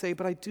questions to say,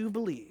 but I do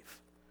believe.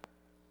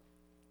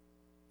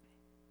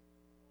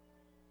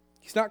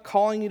 He's not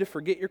calling you to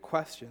forget your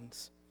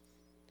questions.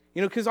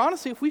 Because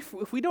honestly,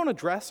 if we don't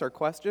address our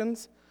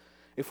questions,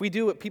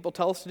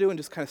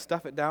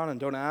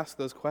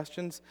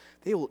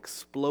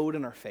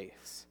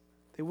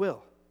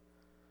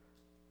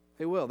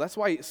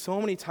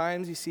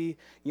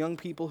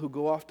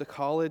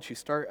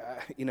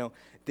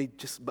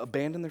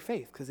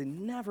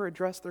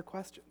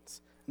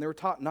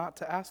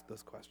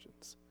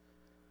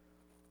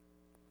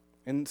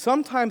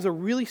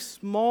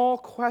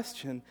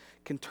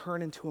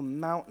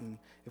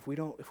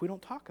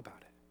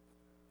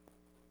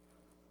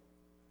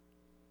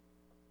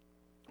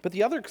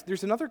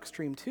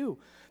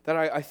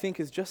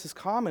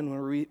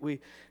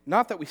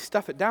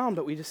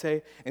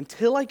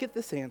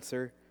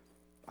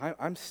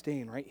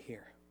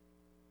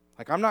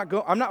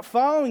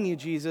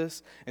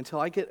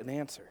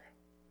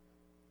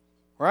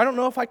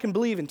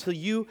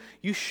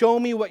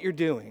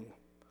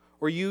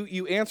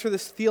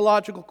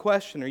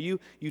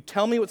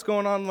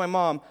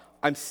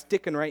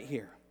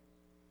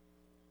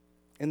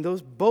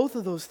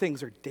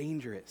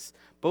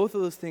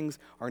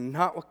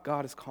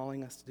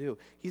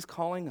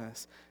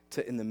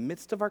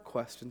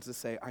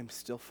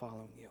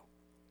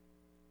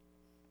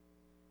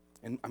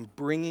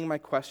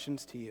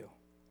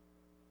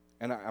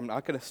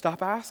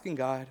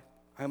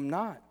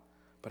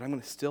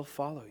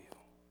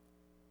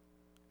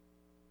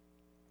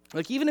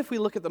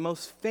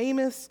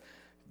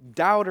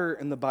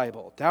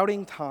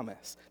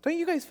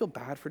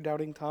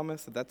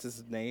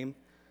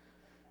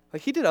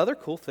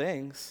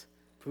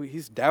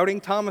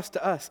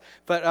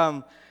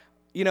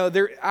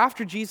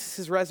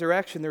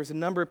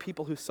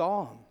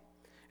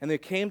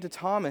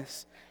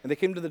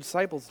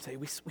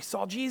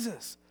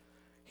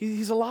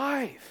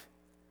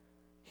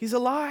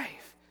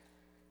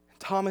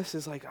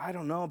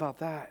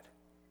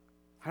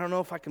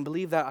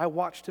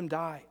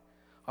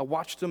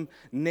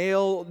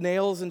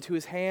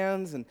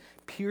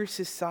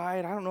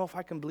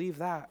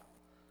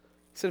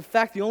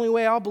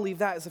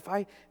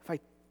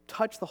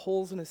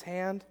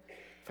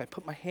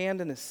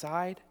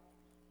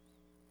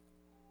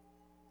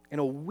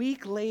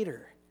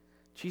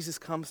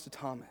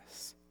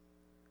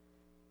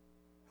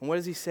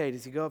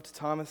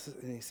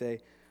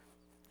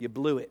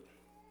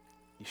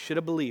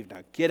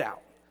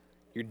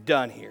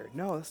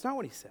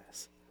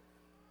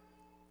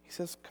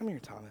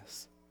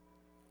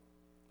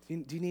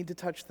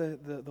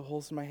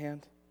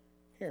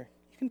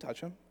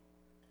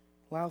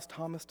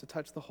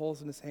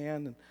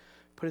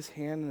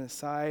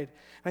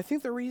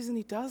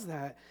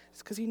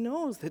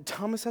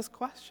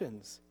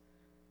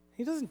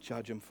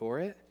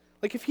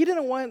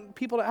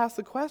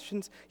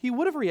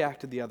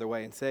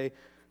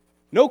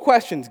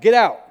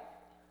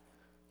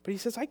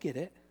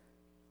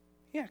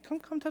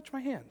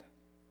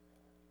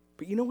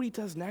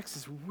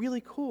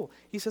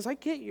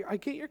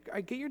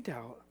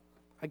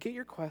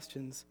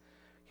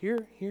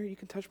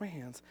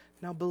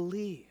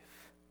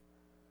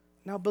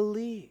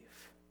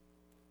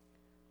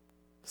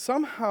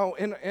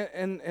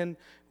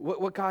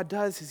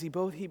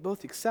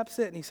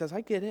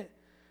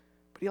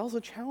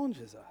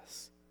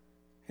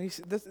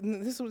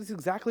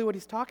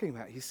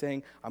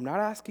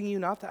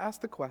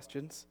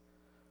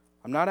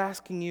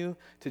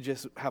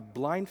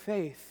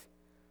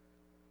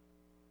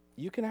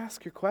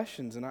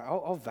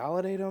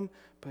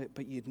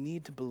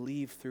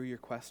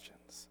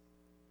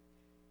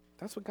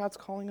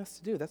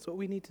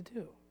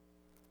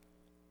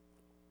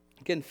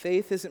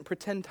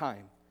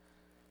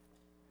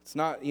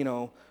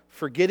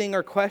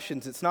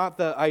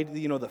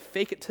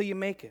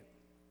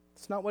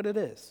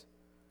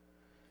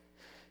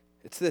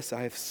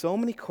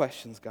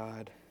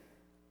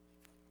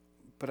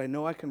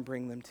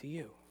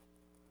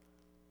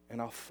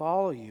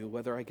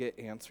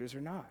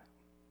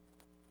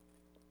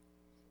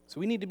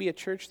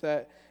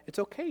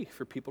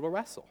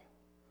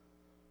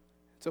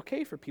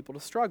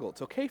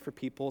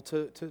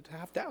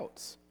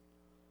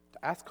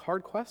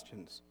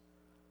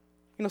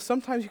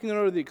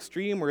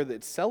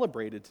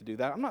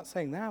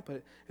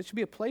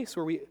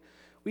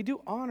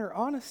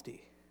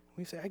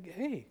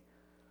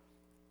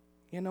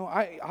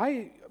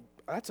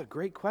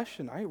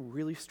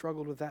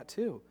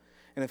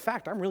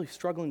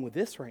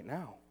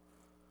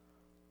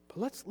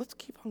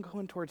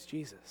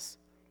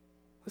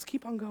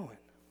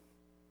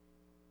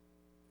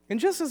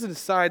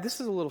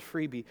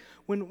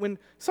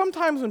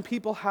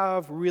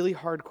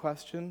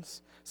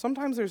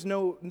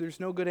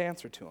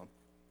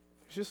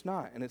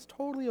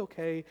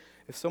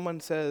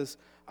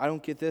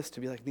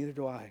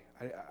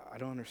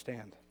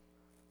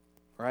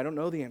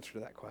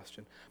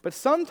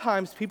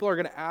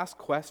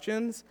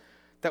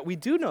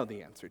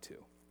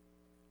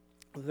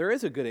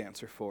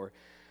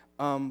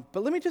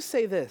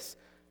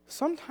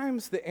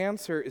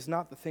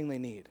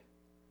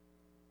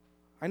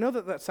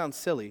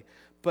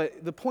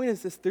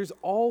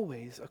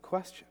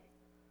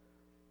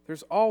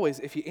 There's always,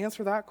 if you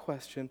answer that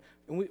question,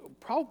 and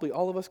probably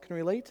all of us can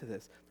relate to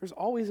this, there's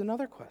always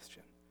another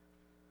question.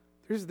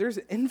 There's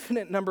an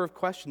infinite number of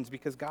questions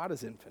because God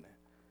is infinite.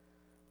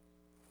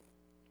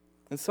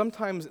 And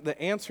sometimes the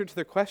answer to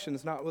their question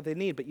is not what they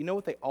need, but you know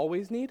what they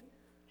always need?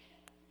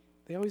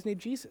 They always need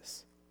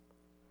Jesus.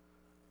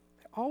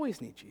 They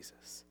always need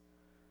Jesus.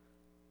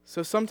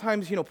 So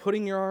sometimes,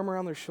 putting your arm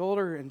around their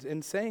shoulder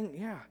and saying,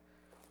 yeah,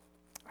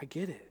 I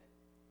get it.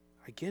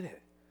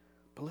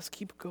 But let's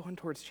keep going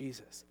towards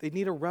Jesus. They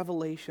need a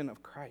revelation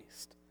of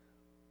Christ.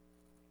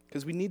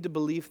 Because we need to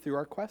believe through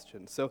our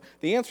questions. So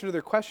the answer to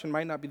their question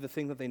might not be the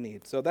thing that they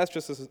need. So that's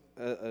just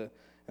an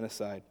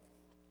aside.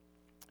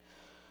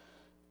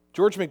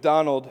 George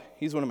MacDonald,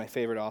 he's one of my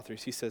favorite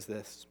authors. He says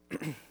this.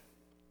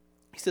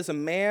 He says, a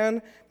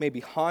man may be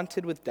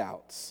haunted with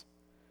doubts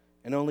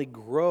and only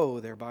grow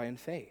thereby in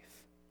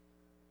faith.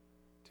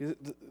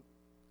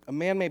 A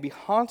man may be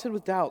haunted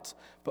with doubts,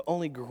 but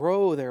only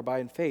grow thereby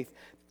in faith.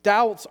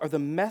 Doubts are the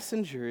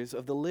messengers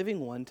of the living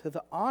one to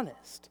the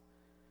honest.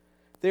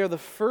 They are the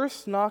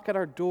first knock at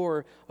our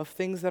door of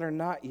things that are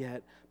not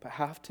yet, but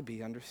have to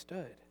be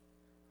understood.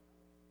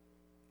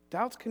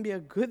 Doubts can be a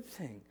good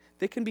thing.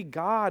 They can be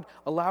God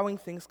allowing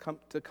things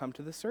to come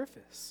to the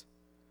surface.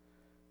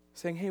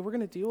 Saying, hey, we're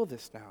going to deal with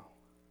this now.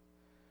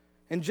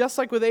 And just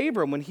like with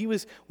Abram, when he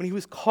was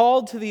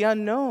called to the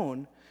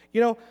unknown,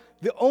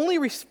 the only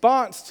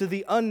response to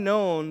the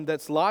unknown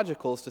that's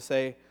logical is to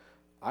say,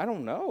 I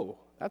don't know.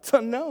 That's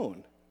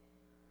unknown.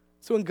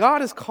 So when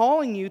God is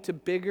calling you to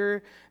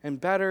bigger and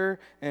better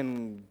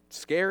and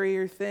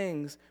scarier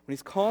things, when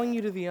he's calling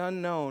you to the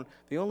unknown,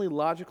 the only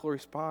logical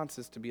response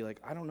is to be like,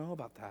 I don't know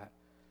about that.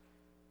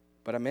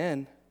 But I'm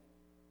in.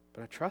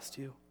 But I trust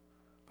you.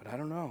 But I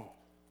don't know.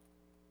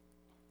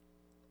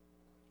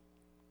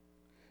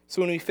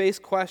 So when we face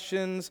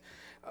questions,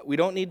 we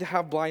don't need to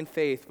have blind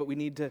faith, but we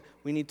need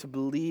to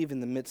believe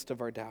in the midst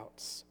of our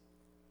doubts.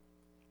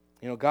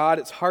 God,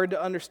 it's hard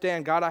to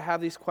understand. God, I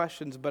have these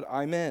questions, but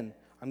I'm in.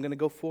 I'm going to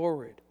go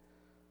forward.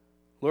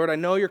 Lord, I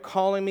know you're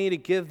calling me to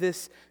give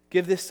this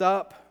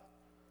up,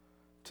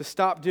 to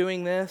stop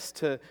doing this,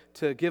 to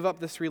give up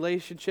this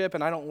relationship,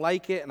 and I don't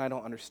like it, and I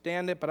don't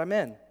understand it, but I'm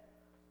in.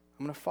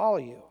 I'm going to follow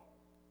you.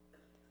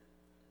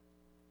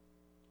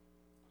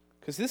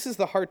 Because this is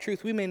the hard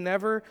truth. We may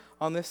never,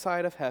 on this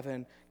side of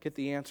heaven, get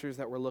the answers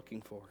that we're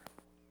looking for.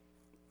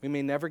 We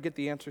may never get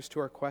the answers to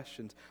our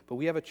questions, but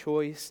we have a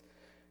choice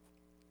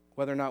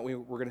whether or not we're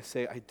going to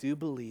say, I do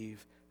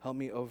believe, help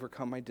me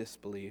overcome my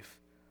disbelief,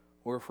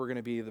 or if we're going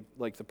to be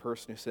like the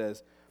person who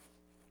says,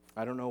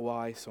 I don't know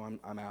why, so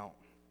I'm out.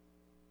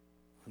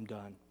 I'm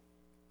done.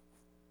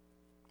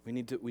 We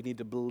need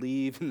to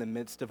believe in the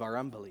midst of our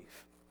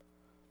unbelief.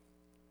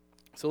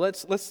 So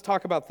let's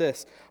talk about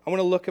this. I want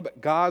to look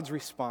at God's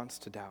response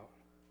to doubt.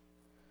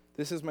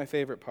 This is my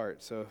favorite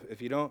part. So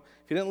if you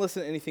didn't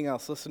listen to anything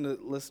else, listen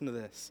to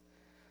this.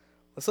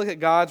 Let's look at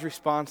God's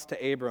response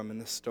to Abram in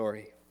this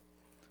story.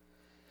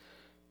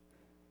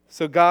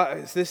 So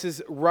this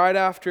is right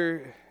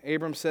after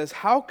Abram says,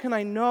 how can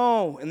I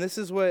know? And this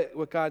is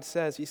what God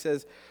says. He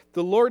says,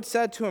 the Lord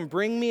said to him,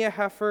 bring me a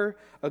heifer,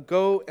 a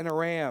goat, and a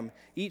ram,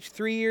 each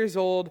 3 years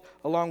old,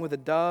 along with a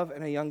dove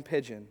and a young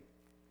pigeon.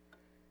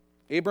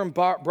 Abram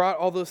brought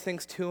all those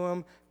things to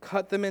him,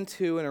 cut them in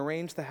two, and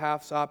arranged the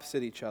halves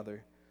opposite each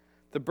other.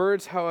 The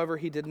birds, however,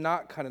 he did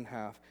not cut in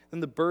half.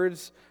 Then the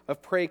birds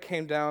of prey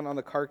came down on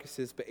the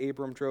carcasses, but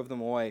Abram drove them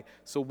away.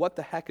 So what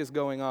the heck is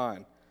going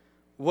on?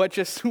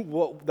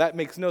 That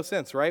makes no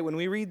sense, right? When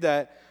we read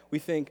that, we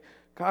think,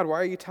 God,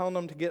 why are you telling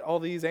them to get all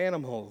these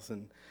animals?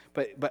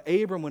 But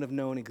Abram would have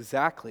known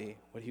exactly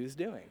what he was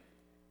doing.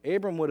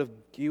 Abram would have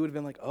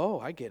been like,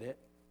 oh, I get it.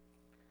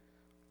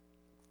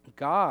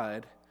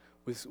 God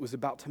was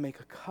about to make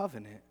a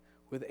covenant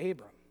with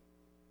Abram.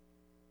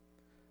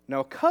 Now,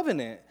 a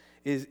covenant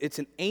it's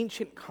an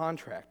ancient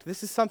contract.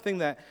 This is something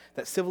that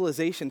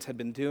civilizations had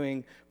been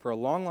doing for a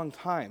long, long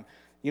time.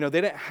 They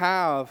didn't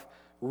have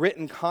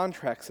written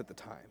contracts at the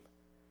time.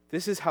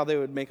 This is how they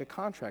would make a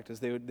contract, is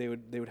they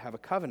would have a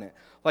covenant.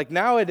 Like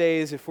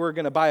nowadays, if we're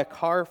going to buy a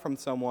car from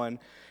someone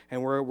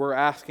and we're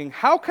asking,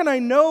 how can I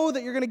know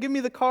that you're going to give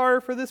me the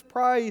car for this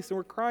price? And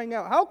we're crying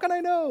out, how can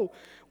I know?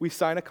 We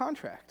sign a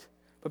contract.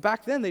 But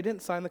back then, they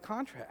didn't sign the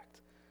contract.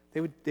 They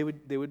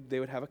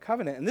would have a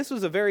covenant. And this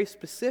was a very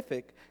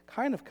specific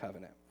kind of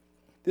covenant.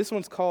 This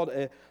one's called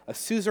a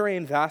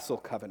suzerain vassal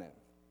covenant.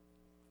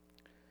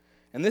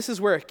 And this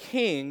is where a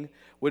king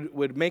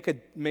would make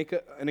an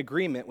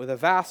agreement with a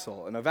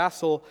vassal. And a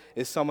vassal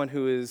is someone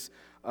who is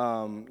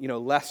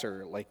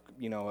lesser, like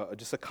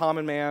just a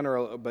common man,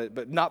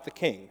 but not the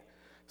king.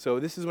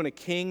 So this is when a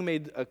king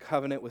made a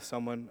covenant with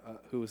someone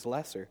who was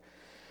lesser.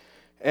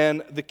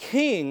 And the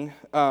king,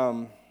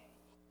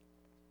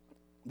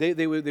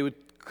 they would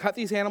cut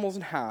these animals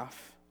in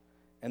half,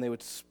 and they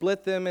would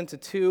split them into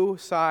two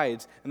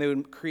sides, and they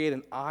would create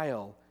an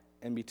aisle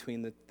in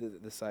between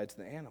the sides of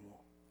the animal.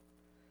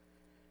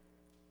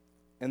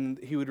 And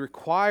he would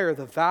require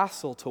the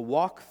vassal to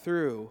walk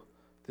through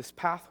this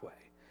pathway.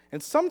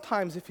 And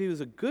sometimes, if he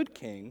was a good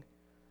king,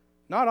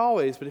 not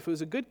always, but if it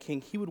was a good king,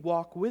 he would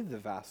walk with the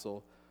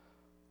vassal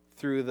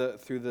through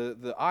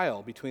the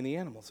aisle between the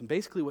animals. And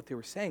basically what they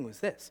were saying was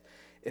this: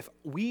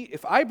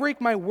 if I break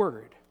my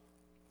word,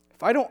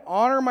 if I don't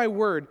honor my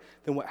word,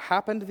 then what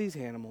happened to these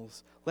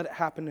animals, let it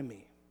happen to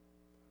me.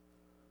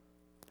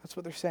 That's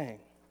what they're saying.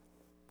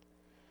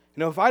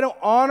 If I don't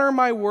honor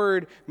my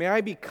word, may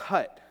I be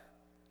cut.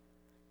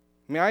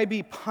 May I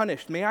be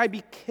punished. May I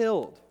be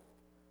killed.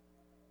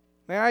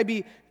 May I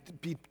be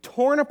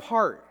torn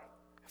apart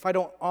if I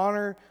don't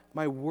honor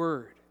my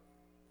word.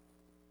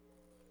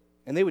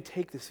 And they would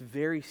take this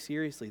very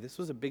seriously. This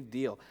was a big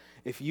deal.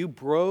 If you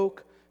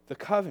broke the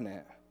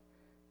covenant,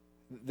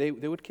 they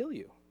would kill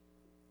you.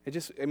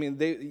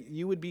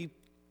 You would be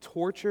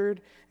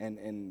tortured,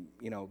 and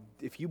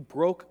if you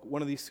broke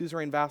one of these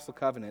suzerain vassal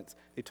covenants,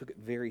 they took it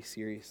very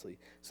seriously.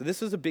 So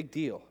this was a big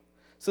deal.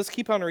 So let's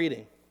keep on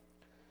reading.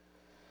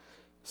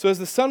 So as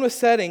the sun was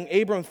setting,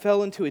 Abram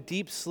fell into a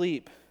deep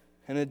sleep,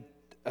 and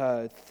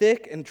a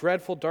thick and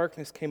dreadful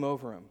darkness came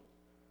over him.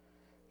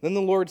 Then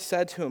the Lord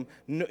said to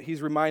him,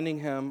 he's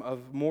reminding him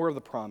of more of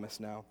the promise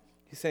now.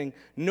 He's saying,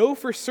 know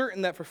for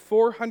certain that for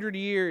 400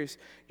 years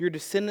your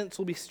descendants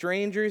will be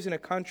strangers in a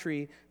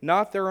country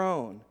not their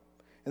own,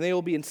 and they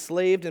will be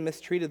enslaved and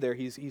mistreated there.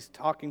 He's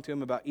talking to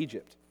him about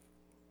Egypt.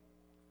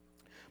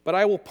 But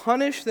I will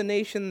punish the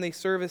nation they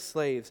serve as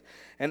slaves,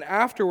 and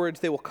afterwards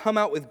they will come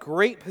out with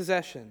great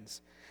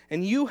possessions.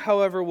 And you,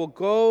 however, will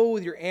go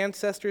with your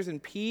ancestors in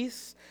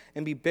peace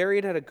and be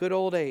buried at a good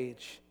old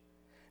age.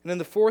 And in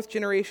the 4th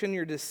generation,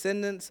 your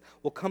descendants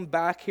will come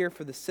back here,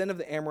 for the sin of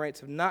the Amorites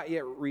have not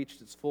yet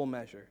reached its full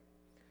measure.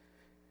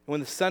 And when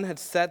the sun had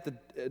set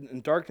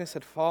and darkness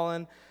had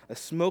fallen, a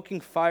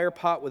smoking fire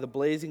pot with a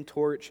blazing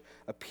torch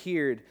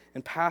appeared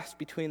and passed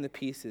between the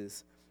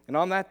pieces. And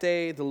on that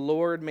day, the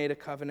Lord made a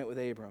covenant with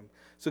Abram.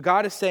 So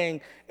God is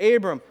saying,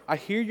 Abram, I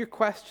hear your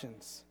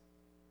questions.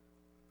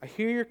 I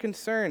hear your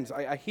concerns.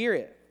 I hear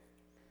it.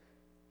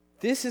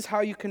 This is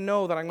how you can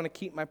know that I'm going to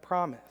keep my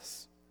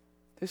promise.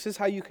 This is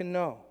how you can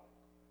know.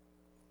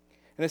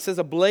 And it says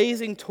a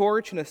blazing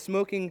torch and a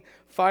smoking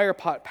fire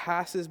pot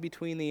passes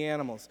between the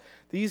animals.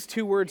 These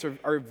two words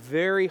are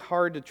very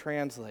hard to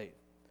translate.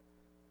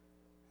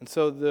 And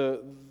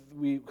so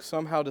we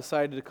somehow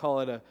decided to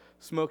call it a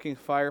smoking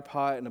fire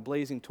pot and a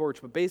blazing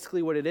torch. But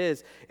basically what it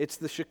is, it's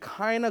the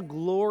Shekinah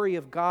glory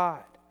of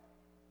God.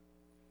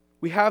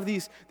 We have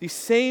these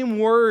same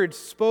words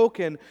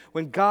spoken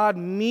when God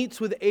meets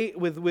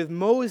with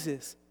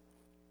Moses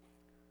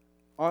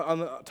on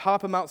the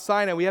top of Mount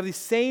Sinai. We have these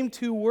same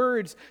two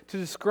words to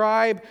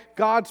describe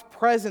God's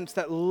presence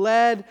that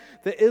led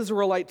the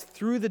Israelites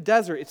through the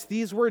desert. It's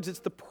these words. It's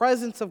the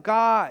presence of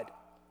God.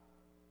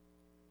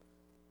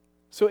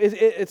 So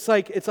it's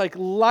like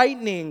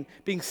lightning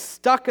being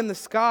stuck in the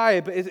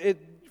sky, but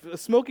a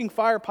smoking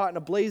fire pot and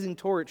a blazing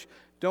torch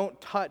don't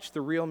touch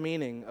the real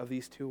meaning of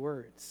these two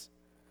words.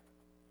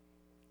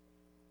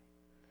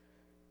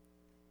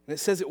 And it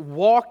says it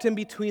walked in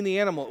between the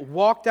animal. It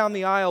walked down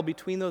the aisle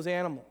between those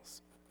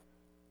animals.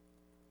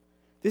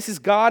 This is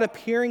God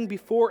appearing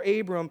before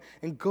Abram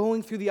and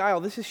going through the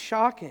aisle. This is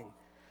shocking.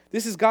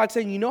 This is God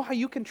saying, you know how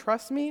you can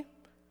trust me?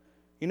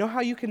 You know how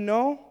you can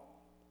know?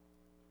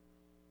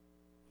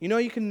 You know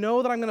you can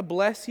know that I'm going to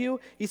bless you?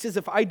 He says,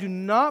 if I do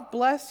not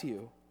bless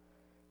you,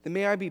 then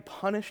may I be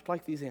punished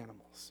like these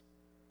animals.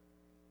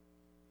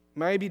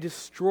 May I be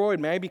destroyed.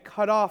 May I be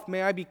cut off.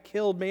 May I be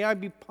killed. May I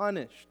be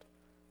punished.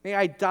 May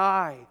I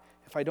die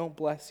if I don't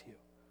bless you.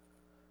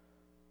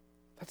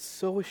 That's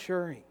so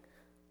assuring.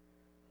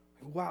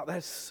 Wow,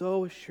 that's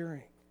so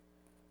assuring.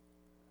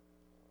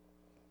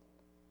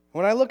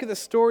 When I look at the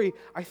story,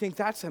 I think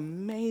that's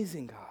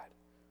amazing, God.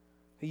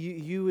 That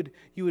you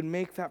would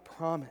make that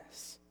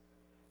promise.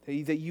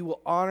 That you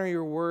will honor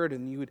your word,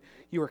 and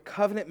you are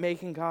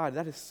covenant-making God.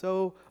 That is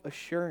so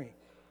assuring.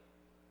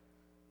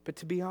 But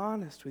to be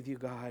honest with you,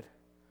 God,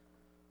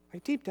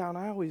 like deep down,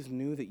 I always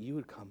knew that you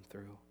would come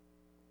through.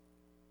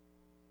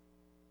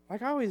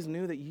 Like I always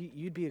knew that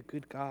you'd be a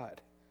good God.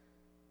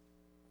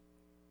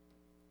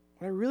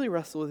 What I really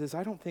wrestle with is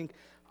I don't think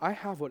I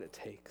have what it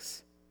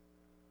takes.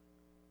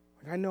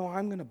 Like I know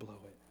I'm going to blow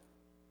it.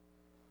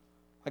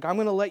 Like I'm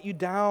going to let you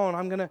down.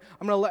 I'm going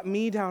to let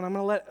me down. I'm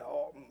going to let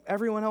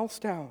everyone else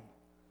down.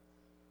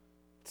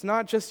 It's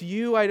not just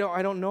you I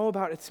don't know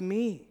about, it's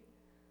me.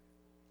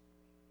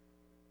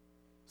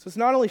 So it's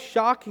not only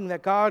shocking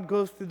that God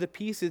goes through the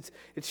pieces,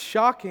 it's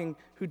shocking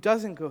who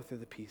doesn't go through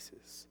the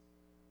pieces.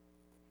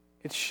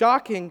 It's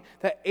shocking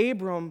that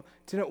Abram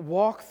didn't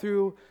walk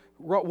through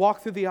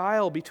the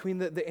aisle between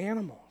the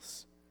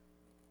animals.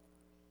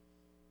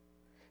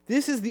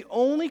 This is the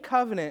only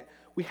covenant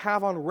we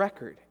have on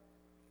record,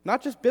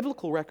 not just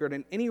biblical record,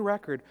 and any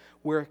record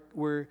where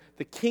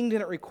the king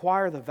didn't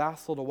require the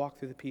vassal to walk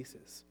through the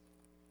pieces.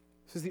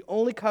 This is the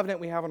only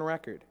covenant we have on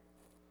record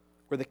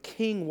where the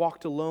king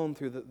walked alone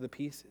through the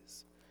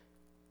pieces.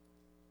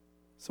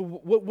 So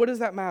what does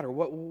that matter?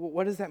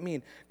 What does that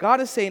mean?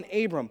 God is saying,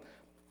 Abram,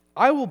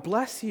 I will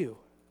bless you.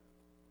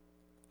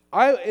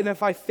 And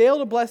if I fail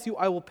to bless you,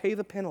 I will pay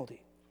the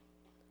penalty.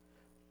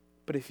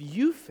 But if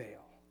you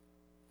fail,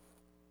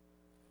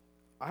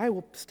 I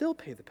will still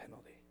pay the penalty.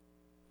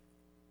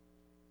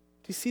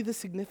 Do you see the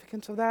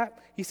significance of that?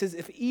 He says,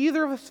 if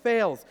either of us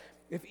fails,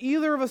 if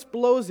either of us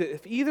blows it,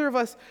 if either of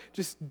us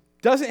just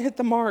doesn't hit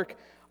the mark,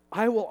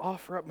 I will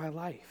offer up my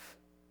life.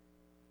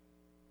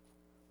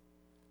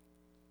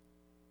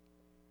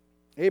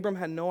 Abram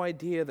had no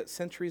idea that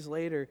centuries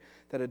later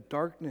that a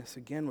darkness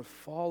again would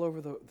fall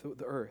over the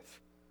earth.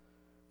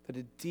 That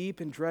a deep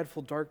and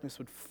dreadful darkness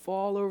would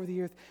fall over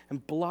the earth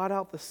and blot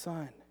out the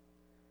sun.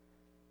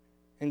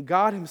 And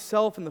God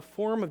himself in the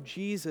form of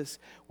Jesus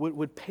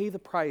would pay the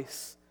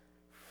price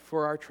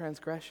for our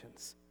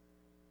transgressions.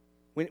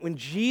 When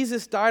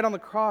Jesus died on the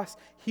cross,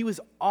 he was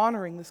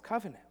honoring this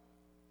covenant.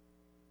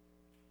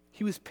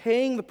 He was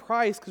paying the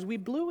price because we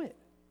blew it.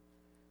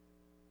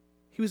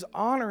 He was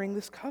honoring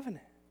this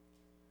covenant.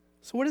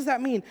 So what does that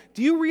mean?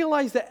 Do you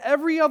realize that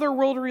every other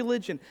world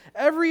religion,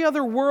 every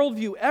other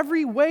worldview,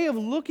 every way of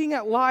looking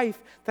at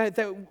life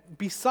that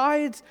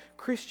besides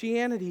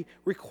Christianity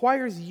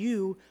requires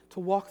you to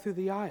walk through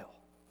the aisle?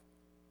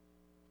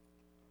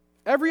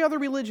 Every other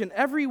religion,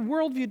 every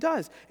worldview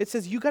does. It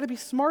says you got to be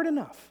smart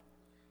enough.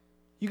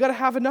 You got to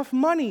have enough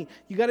money.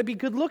 You got to be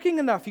good looking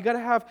enough. You got to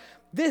have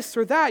this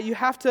or that. You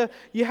have to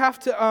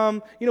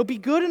be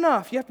good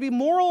enough. You have to be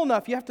moral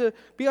enough. You have to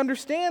be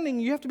understanding.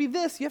 You have to be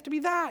this. You have to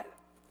be that.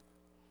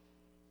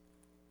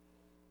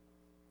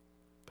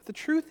 But the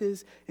truth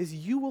is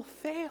you will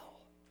fail.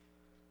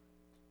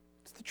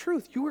 It's the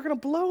truth. You are going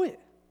to blow it.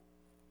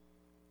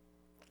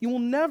 You will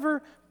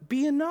never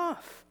be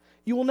enough.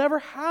 You will never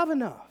have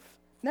enough.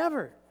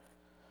 Never.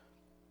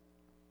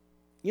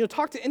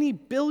 Talk to any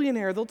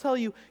billionaire. They'll tell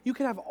you, you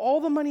can have all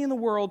the money in the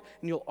world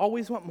and you'll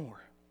always want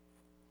more.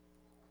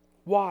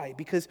 Why?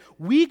 Because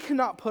we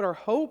cannot put our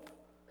hope,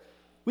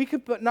 we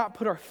could not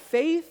put our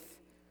faith,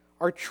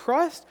 our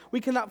trust, we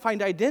cannot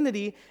find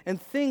identity in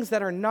things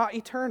that are not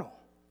eternal.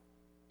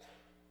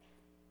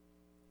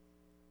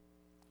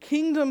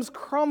 Kingdoms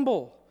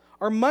crumble.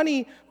 Our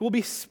money will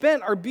be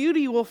spent. Our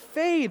beauty will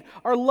fade.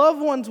 Our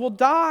loved ones will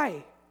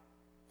die.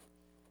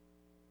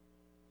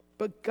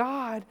 But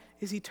God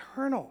is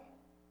eternal.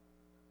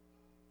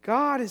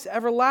 God is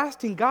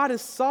everlasting. God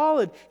is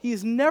solid. He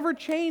is never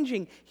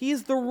changing. He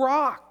is the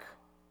rock.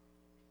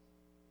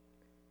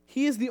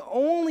 He is the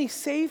only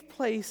safe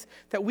place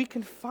that we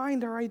can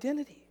find our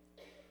identity.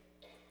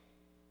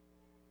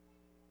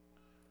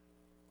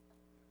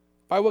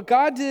 By what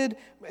God did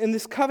in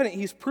this covenant,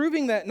 he's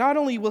proving that not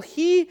only will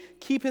he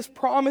keep his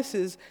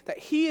promises, that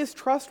he is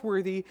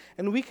trustworthy,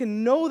 and we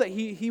can know that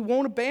he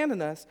won't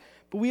abandon us,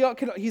 but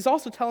he's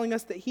also telling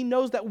us that he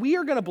knows that we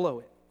are going to blow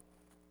it.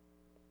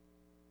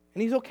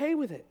 And he's okay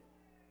with it.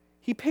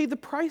 He paid the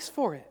price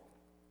for it.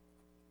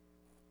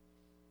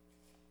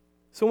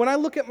 So when I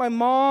look at my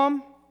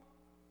mom,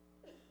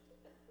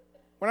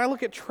 when I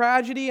look at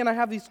tragedy and I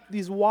have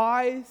these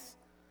whys,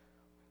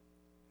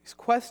 these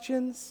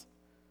questions,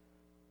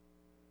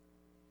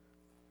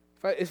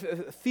 if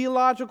a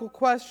theological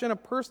question, a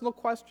personal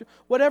question,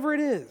 whatever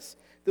it is,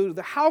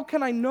 how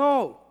can I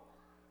know?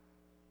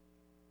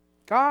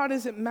 God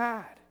isn't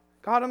mad.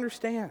 God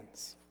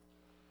understands.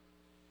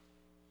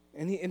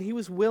 And he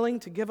was willing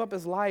to give up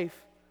his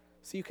life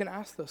so you can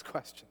ask those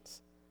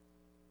questions.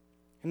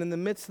 And in the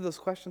midst of those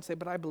questions, say,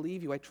 but I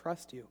believe you, I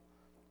trust you.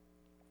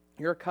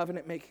 You're a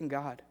covenant-making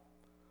God.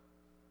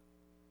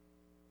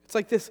 It's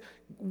like this,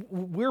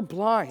 we're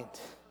blind.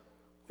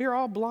 We are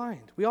all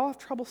blind. We all have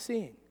trouble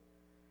seeing.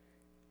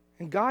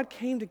 And God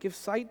came to give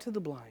sight to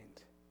the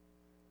blind.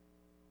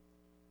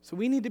 So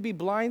we need to be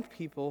blind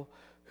people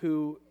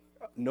who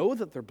know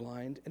that they're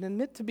blind and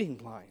admit to being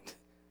blind.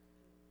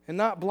 And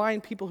not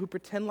blind people who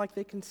pretend like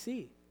they can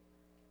see.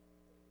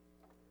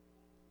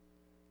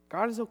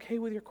 God is okay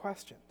with your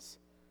questions.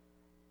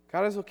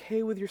 God is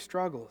okay with your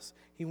struggles.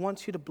 He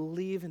wants you to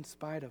believe in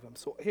spite of them.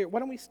 So here, why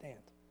don't we stand?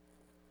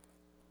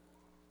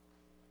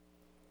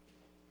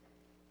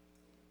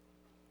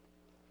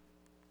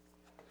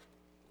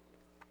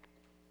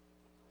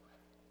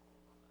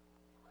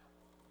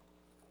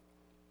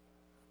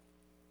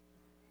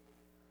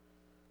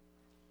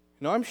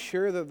 I'm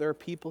sure that there are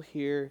people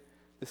here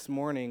this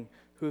morning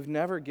who have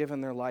never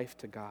given their life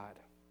to God,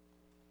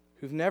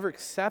 who've never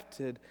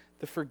accepted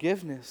the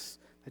forgiveness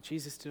that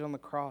Jesus did on the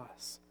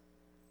cross.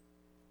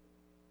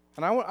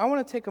 And I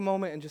want to take a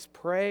moment and just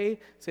pray,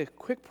 say a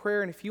quick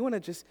prayer, and if you want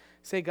to just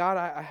say, God,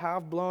 I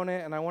have blown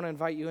it, and I want to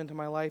invite you into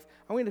my life,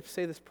 I want you to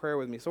say this prayer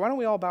with me. So why don't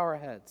we all bow our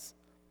heads?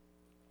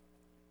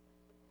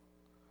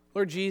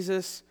 Lord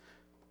Jesus,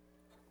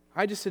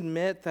 I just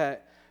admit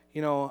that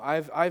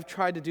I've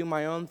tried to do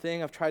my own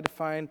thing. I've tried to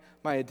find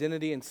my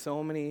identity in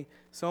so many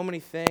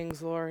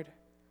things, Lord.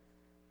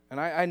 And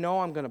I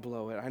know I'm going to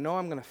blow it. I know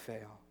I'm going to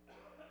fail.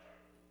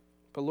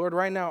 But Lord,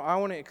 right now, I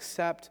want to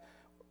accept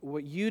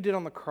what you did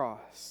on the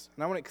cross.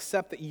 And I want to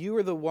accept that you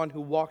are the one who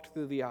walked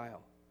through the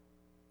aisle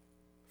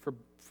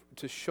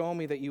to show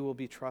me that you will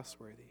be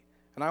trustworthy.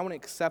 And I want to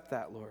accept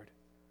that, Lord.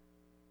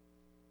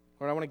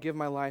 Lord, I want to give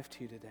my life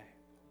to you today.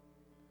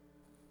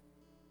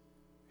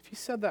 If you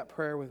said that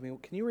prayer with me,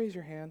 can you raise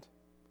your hand?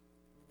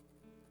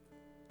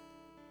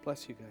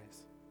 Bless you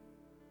guys.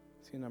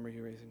 See a number of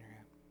you raising your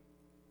hand.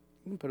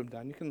 You can put them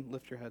down. You can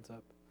lift your heads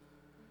up.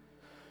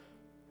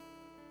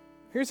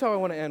 Here's how I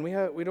want to end. We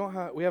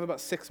have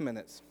about 6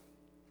 minutes.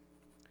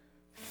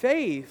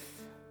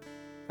 Faith,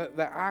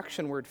 the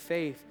action word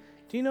faith,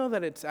 do you know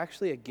that it's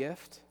actually a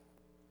gift?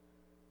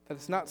 That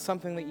it's not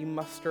something that you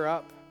muster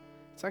up.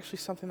 It's actually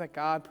something that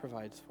God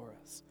provides for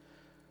us.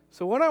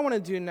 So what I want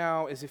to do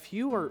now is, if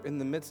you are in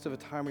the midst of a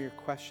time where you're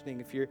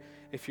questioning,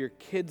 if your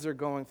kids are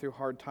going through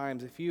hard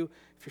times, if you're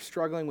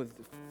struggling with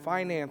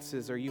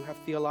finances, or you have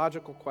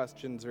theological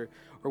questions, or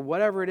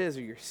whatever it is,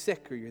 or you're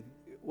sick, or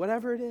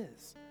whatever it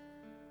is,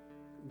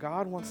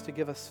 God wants to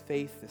give us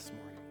faith this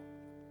morning.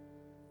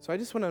 So I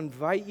just want to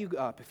invite you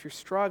up. If you're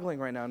struggling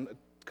right now,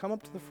 come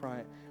up to the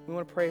front. We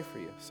want to pray for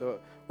you.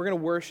 So we're going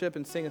to worship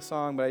and sing a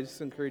song, but I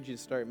just encourage you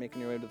to start making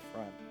your way to the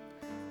front.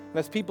 And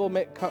as people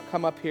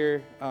come up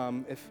here,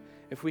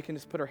 if we can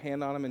just put our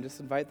hand on them and just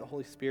invite the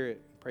Holy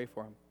Spirit and pray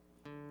for them.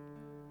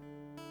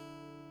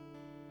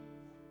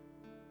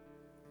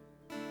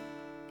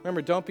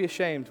 Remember, don't be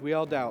ashamed. We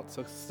all doubt,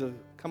 so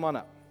come on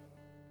up.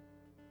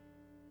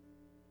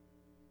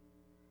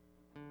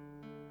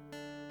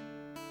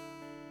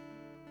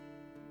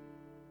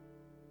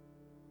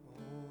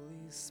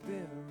 Holy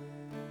Spirit,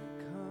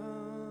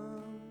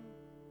 come.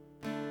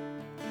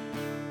 And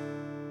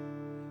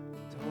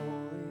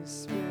Holy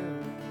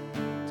Spirit,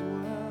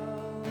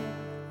 dwell.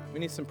 We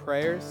need some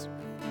prayers.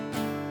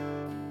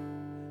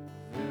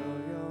 Fill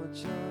your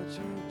church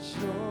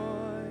with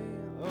joy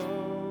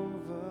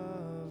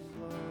overflowing,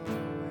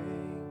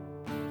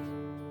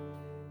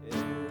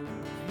 in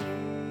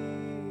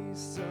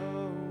peace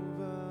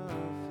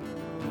overflowing,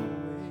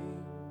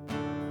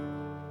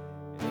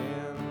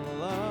 in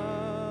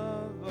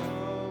love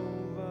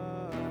overflowing,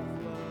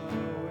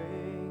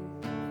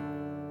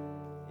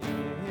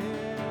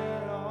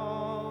 in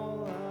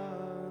all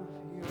of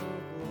your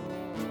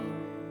glory.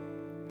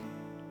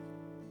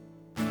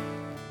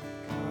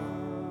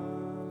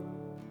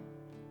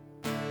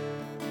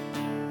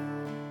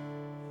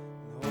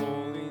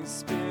 Holy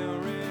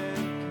Spirit,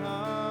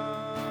 come.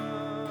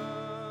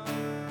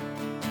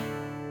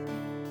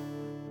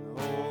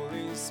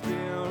 Holy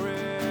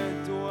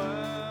Spirit,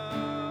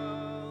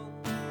 dwell.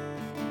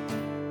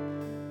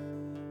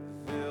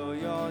 Fill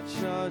your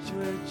church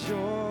with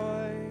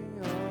joy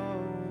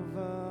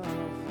overflowing,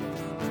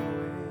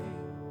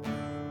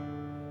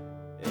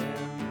 in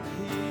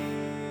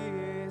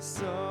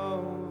peace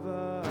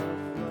overflowing.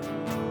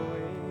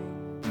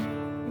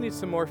 We need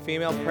some more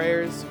female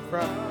prayers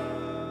from.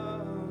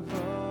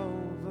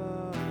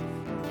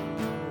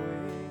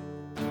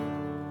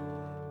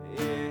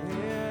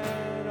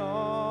 In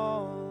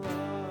all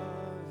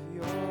of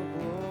your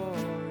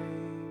glory,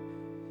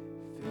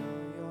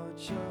 fill your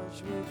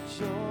church with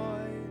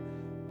joy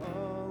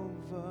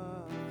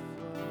overflowing,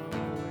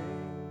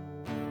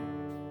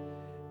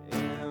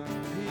 in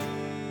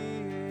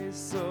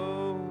peace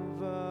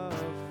overflowing,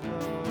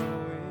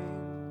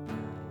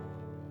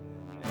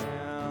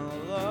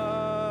 and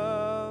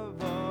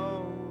love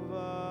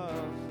overflowing,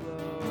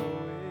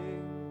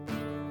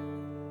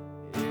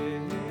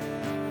 in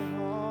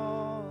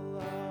all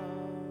of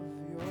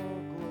your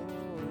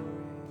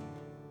glory.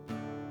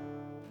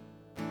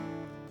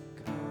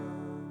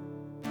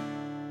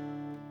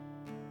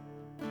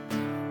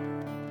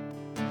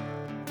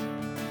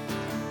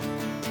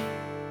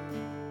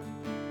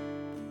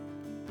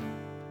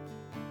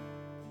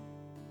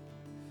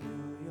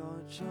 Fill your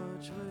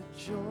church with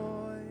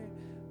joy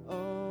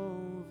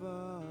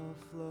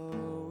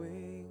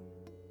overflowing,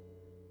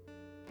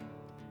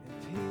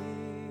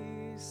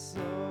 and peace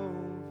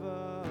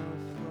overflowing,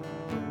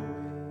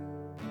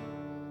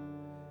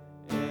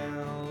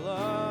 and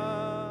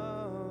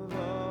love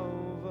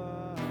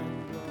overflowing,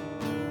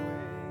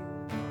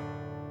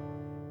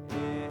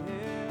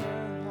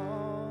 in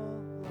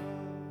all of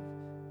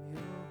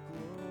your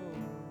glory.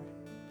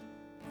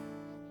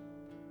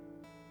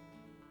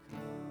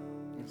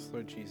 Yes,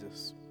 Lord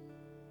Jesus.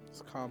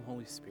 Let's calm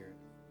Holy Spirit.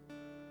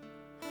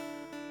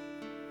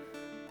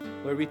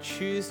 Lord, we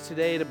choose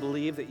today to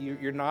believe that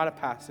you're not a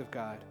passive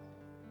God.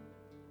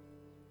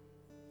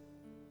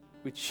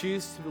 We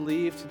choose to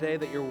believe today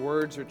that your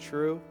words are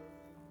true.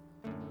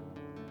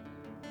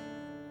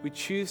 We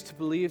choose to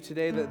believe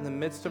today that in the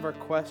midst of our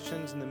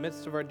questions, in the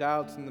midst of our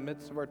doubts, in the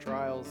midst of our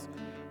trials,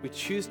 we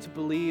choose to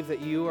believe that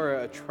you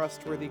are a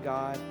trustworthy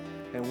God,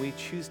 and we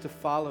choose to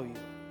follow you.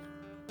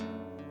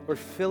 Lord,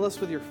 fill us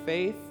with your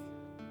faith.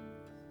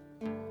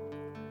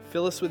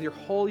 Fill us with your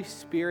Holy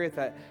Spirit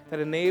that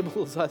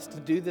enables us to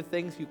do the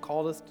things you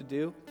called us to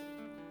do.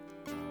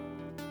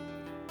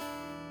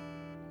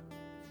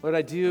 Lord,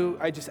 I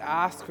just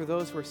ask for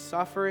those who are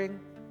suffering,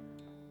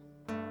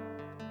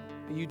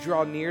 that you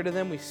draw near to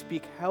them. We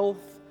speak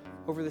health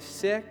over the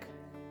sick.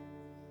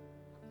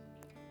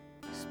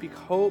 We speak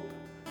hope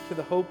to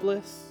the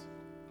hopeless.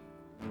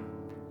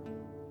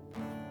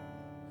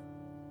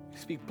 We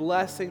speak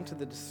blessing to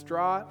the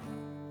distraught.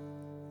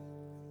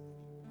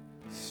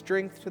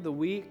 Strength to the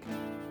weak.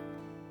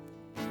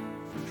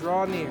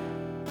 Draw near.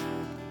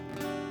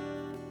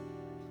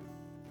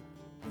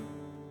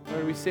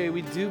 Lord, we say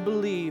we do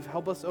believe.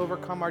 Help us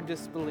overcome our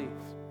disbelief.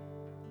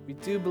 We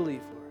do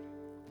believe, Lord.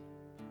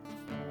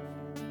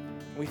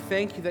 We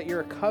thank you that you're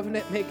a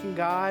covenant-making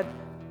God,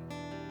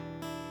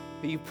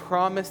 that you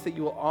promise that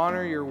you will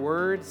honor your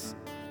words,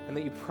 and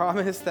that you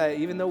promise that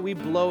even though we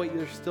blow it,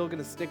 you're still going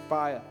to stick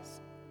by us.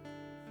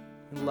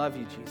 We love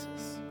you,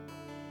 Jesus.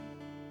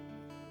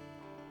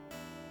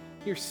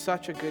 You're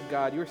such a good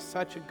God. You're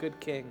such a good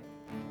King.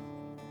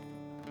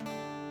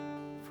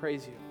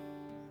 Praise you.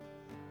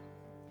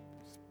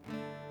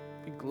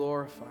 Be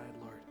glorified,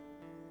 Lord.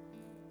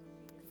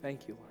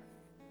 Thank you, Lord.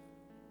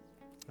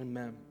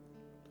 Amen.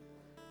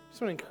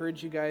 Just want to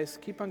encourage you guys,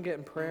 keep on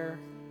getting prayer.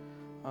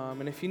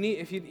 And if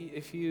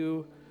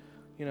you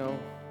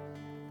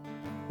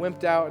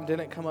wimped out and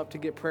didn't come up to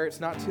get prayer, it's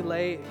not too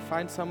late.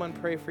 Find someone,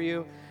 pray for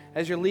you.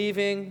 As you're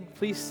leaving,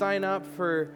 please sign up for